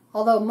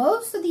 Although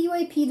most of the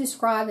UAP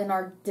described in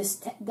our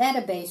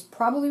database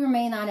probably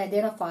remain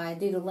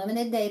unidentified due to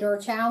limited data or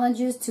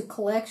challenges to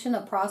collection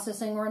of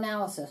processing or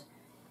analysis,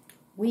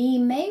 we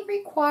may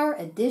require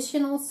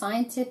additional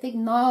scientific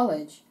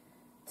knowledge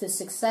to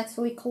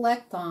successfully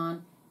collect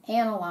on,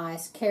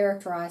 analyze,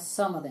 characterize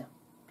some of them.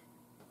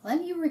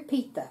 Let me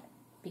repeat that,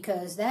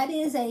 because that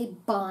is a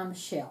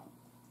bombshell.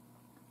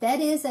 That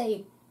is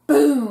a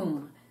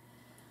boom.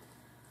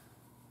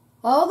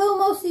 Although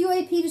most of the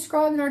UAP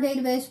described in our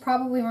database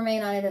probably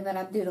remain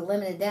unidentified due to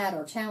limited data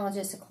or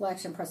challenges to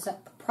collection,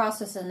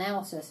 process, and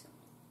analysis,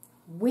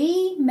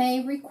 we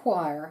may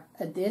require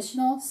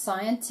additional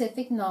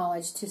scientific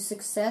knowledge to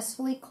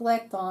successfully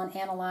collect on,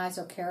 analyze,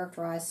 or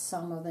characterize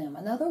some of them.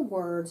 In other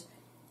words,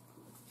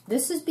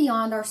 this is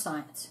beyond our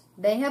science.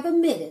 They have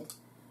admitted,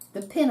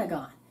 the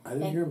Pentagon. I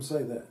didn't hear them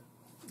say that.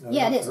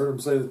 It is. I heard them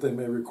say that they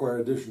may require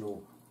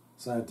additional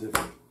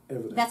scientific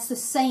evidence. That's the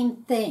same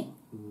thing.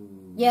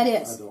 Yeah,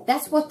 it is.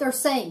 That's what they're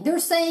saying. They're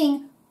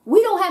saying,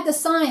 we don't have the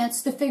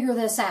science to figure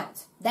this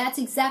out. That's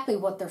exactly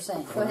what they're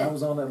saying. Go ahead. When I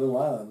was on that little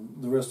island,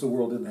 the rest of the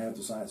world didn't have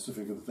the science to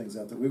figure the things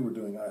out that we were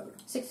doing either.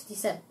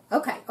 67.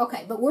 Okay.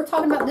 But we're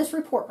talking about this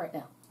report right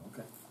now.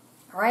 Okay.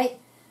 All right?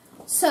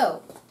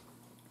 So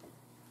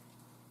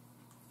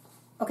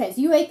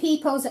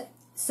UAP pose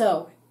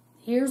so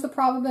here's the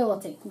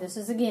probability. This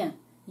is, again,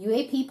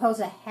 UAP pose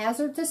a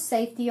hazard to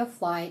safety of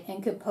flight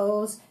and could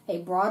pose a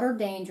broader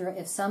danger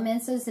if some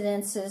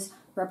incidences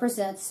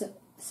represent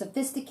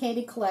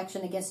sophisticated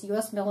collection against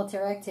U.S.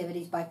 military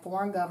activities by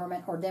foreign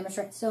government or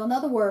demonstrate. So in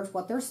other words,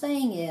 what they're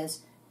saying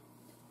is,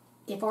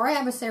 if our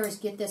adversaries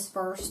get this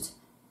first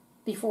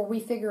before we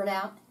figure it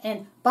out,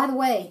 and by the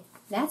way,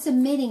 that's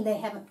admitting they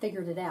haven't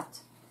figured it out.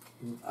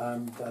 I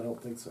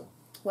don't think so.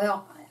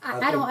 Well,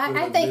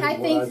 I think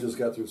what I just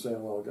got through saying a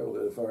while ago,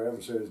 that if our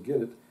adversaries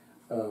get it,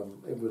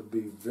 it would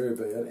be very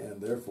bad,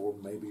 and therefore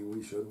maybe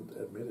we shouldn't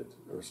admit it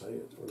or say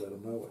it or let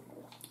them know it.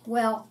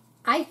 Well,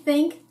 I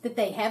think that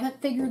they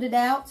haven't figured it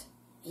out.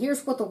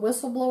 Here's what the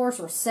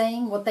whistleblowers are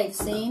saying, what they've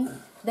seen.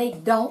 They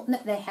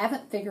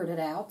haven't figured it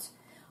out.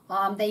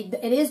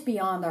 It is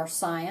beyond our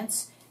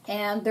science,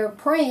 and they're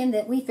praying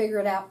that we figure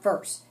it out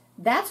first.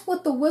 That's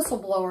what the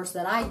whistleblowers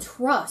that I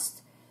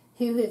trust,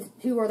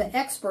 who are the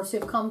experts who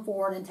have come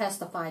forward and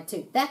testified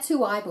to. That's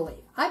who I believe.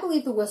 I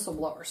believe the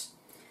whistleblowers,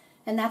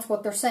 and that's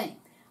what they're saying.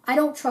 I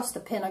don't trust the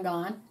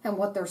Pentagon and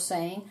what they're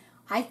saying.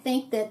 I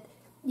think that,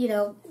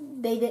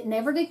 they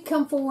never did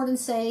come forward and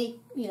say,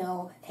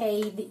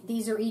 hey,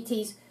 these are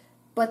ETs.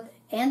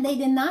 And they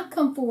did not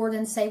come forward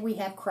and say we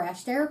have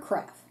crashed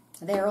aircraft.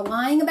 They're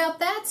lying about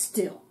that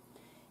still.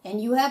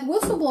 And you have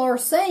whistleblowers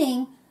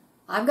saying,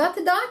 I've got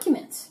the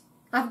documents.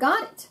 I've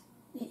got it.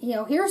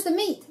 Here's the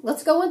meat.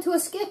 Let's go into a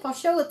skiff. I'll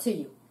show it to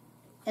you.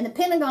 And the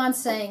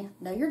Pentagon's saying,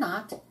 no, you're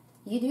not.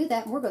 You do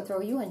that and we're going to throw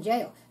you in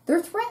jail.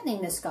 They're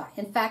threatening this guy.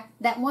 In fact,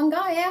 that one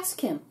guy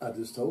asked him. I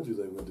just told you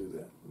they would do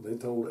that. They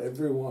told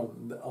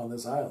everyone on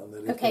this island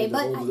that if Okay, they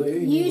but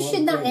divulged you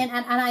should not, thing,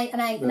 and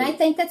I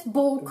think that's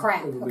bull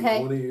crap, it would be okay?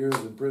 20 years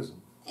in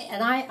prison.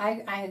 And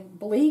I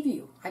believe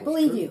you. I That's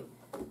believe true. you.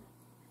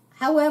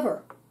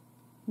 However,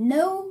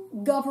 no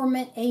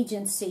government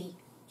agency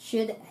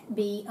should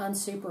be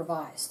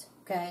unsupervised,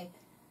 okay?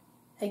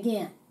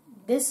 Again,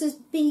 this is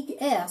big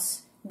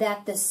S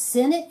that the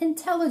Senate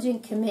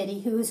Intelligence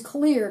Committee, who is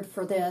cleared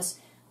for this,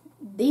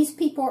 these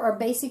people are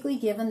basically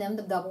giving them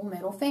the double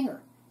middle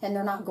finger, and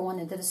they're not going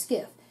into the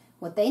skiff.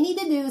 What they need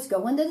to do is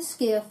go into the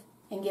skiff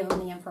and give them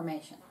the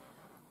information.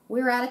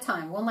 We're out of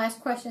time. One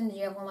last question. Do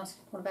you have one last?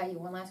 What about you?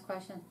 One last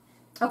question?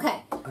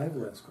 Okay. I have a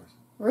last question.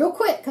 Real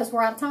quick, because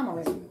we're out of time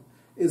already.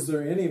 Is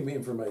there any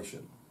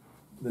information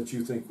that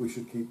you think we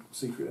should keep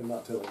secret and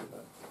not tell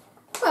anybody?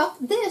 Well,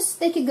 this,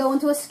 they could go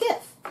into a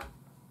skiff.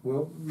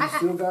 Well, you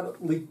still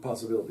got leak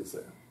possibilities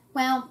there.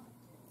 Well,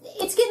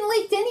 it's getting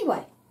leaked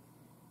anyway.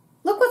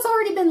 Look what's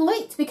already been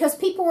leaked, because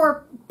people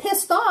are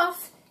pissed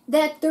off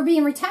that they're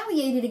being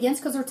retaliated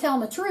against because they're telling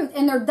the truth.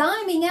 And they're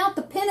diming out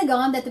the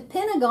Pentagon that the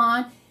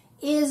Pentagon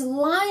is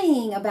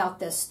lying about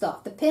this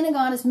stuff. The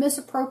Pentagon is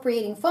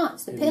misappropriating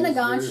funds. The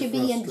Pentagon should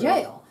be in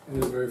jail. It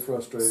is very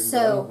frustrating, So,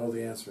 but I don't know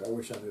the answer. I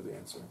wish I knew the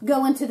answer.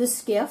 Go into the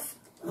skiff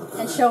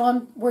and show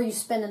them where you're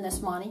spending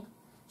this money.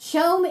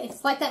 Show me.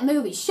 It's like that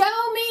movie. Show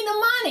me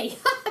the money.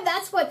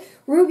 That's what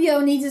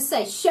Rubio needs to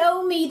say.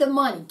 Show me the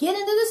money. Get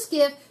into the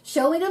skiff,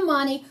 show me the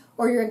money,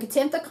 or you're in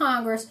contempt of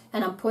Congress,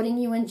 and I'm putting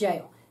you in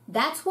jail.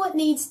 That's what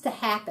needs to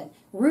happen.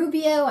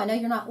 Rubio, I know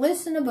you're not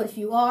listening, but if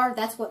you are,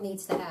 that's what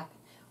needs to happen.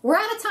 We're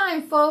out of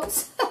time,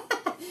 folks.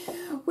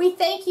 We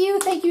thank you.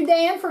 Thank you,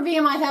 Dan, for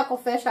being my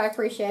hecklefish. I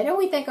appreciate it.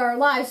 We thank our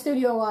live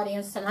studio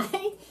audience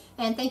tonight.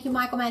 And thank you,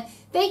 Michael, man.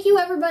 Thank you,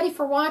 everybody,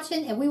 for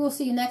watching. And we will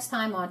see you next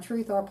time on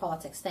Truth or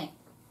Politics. Thanks.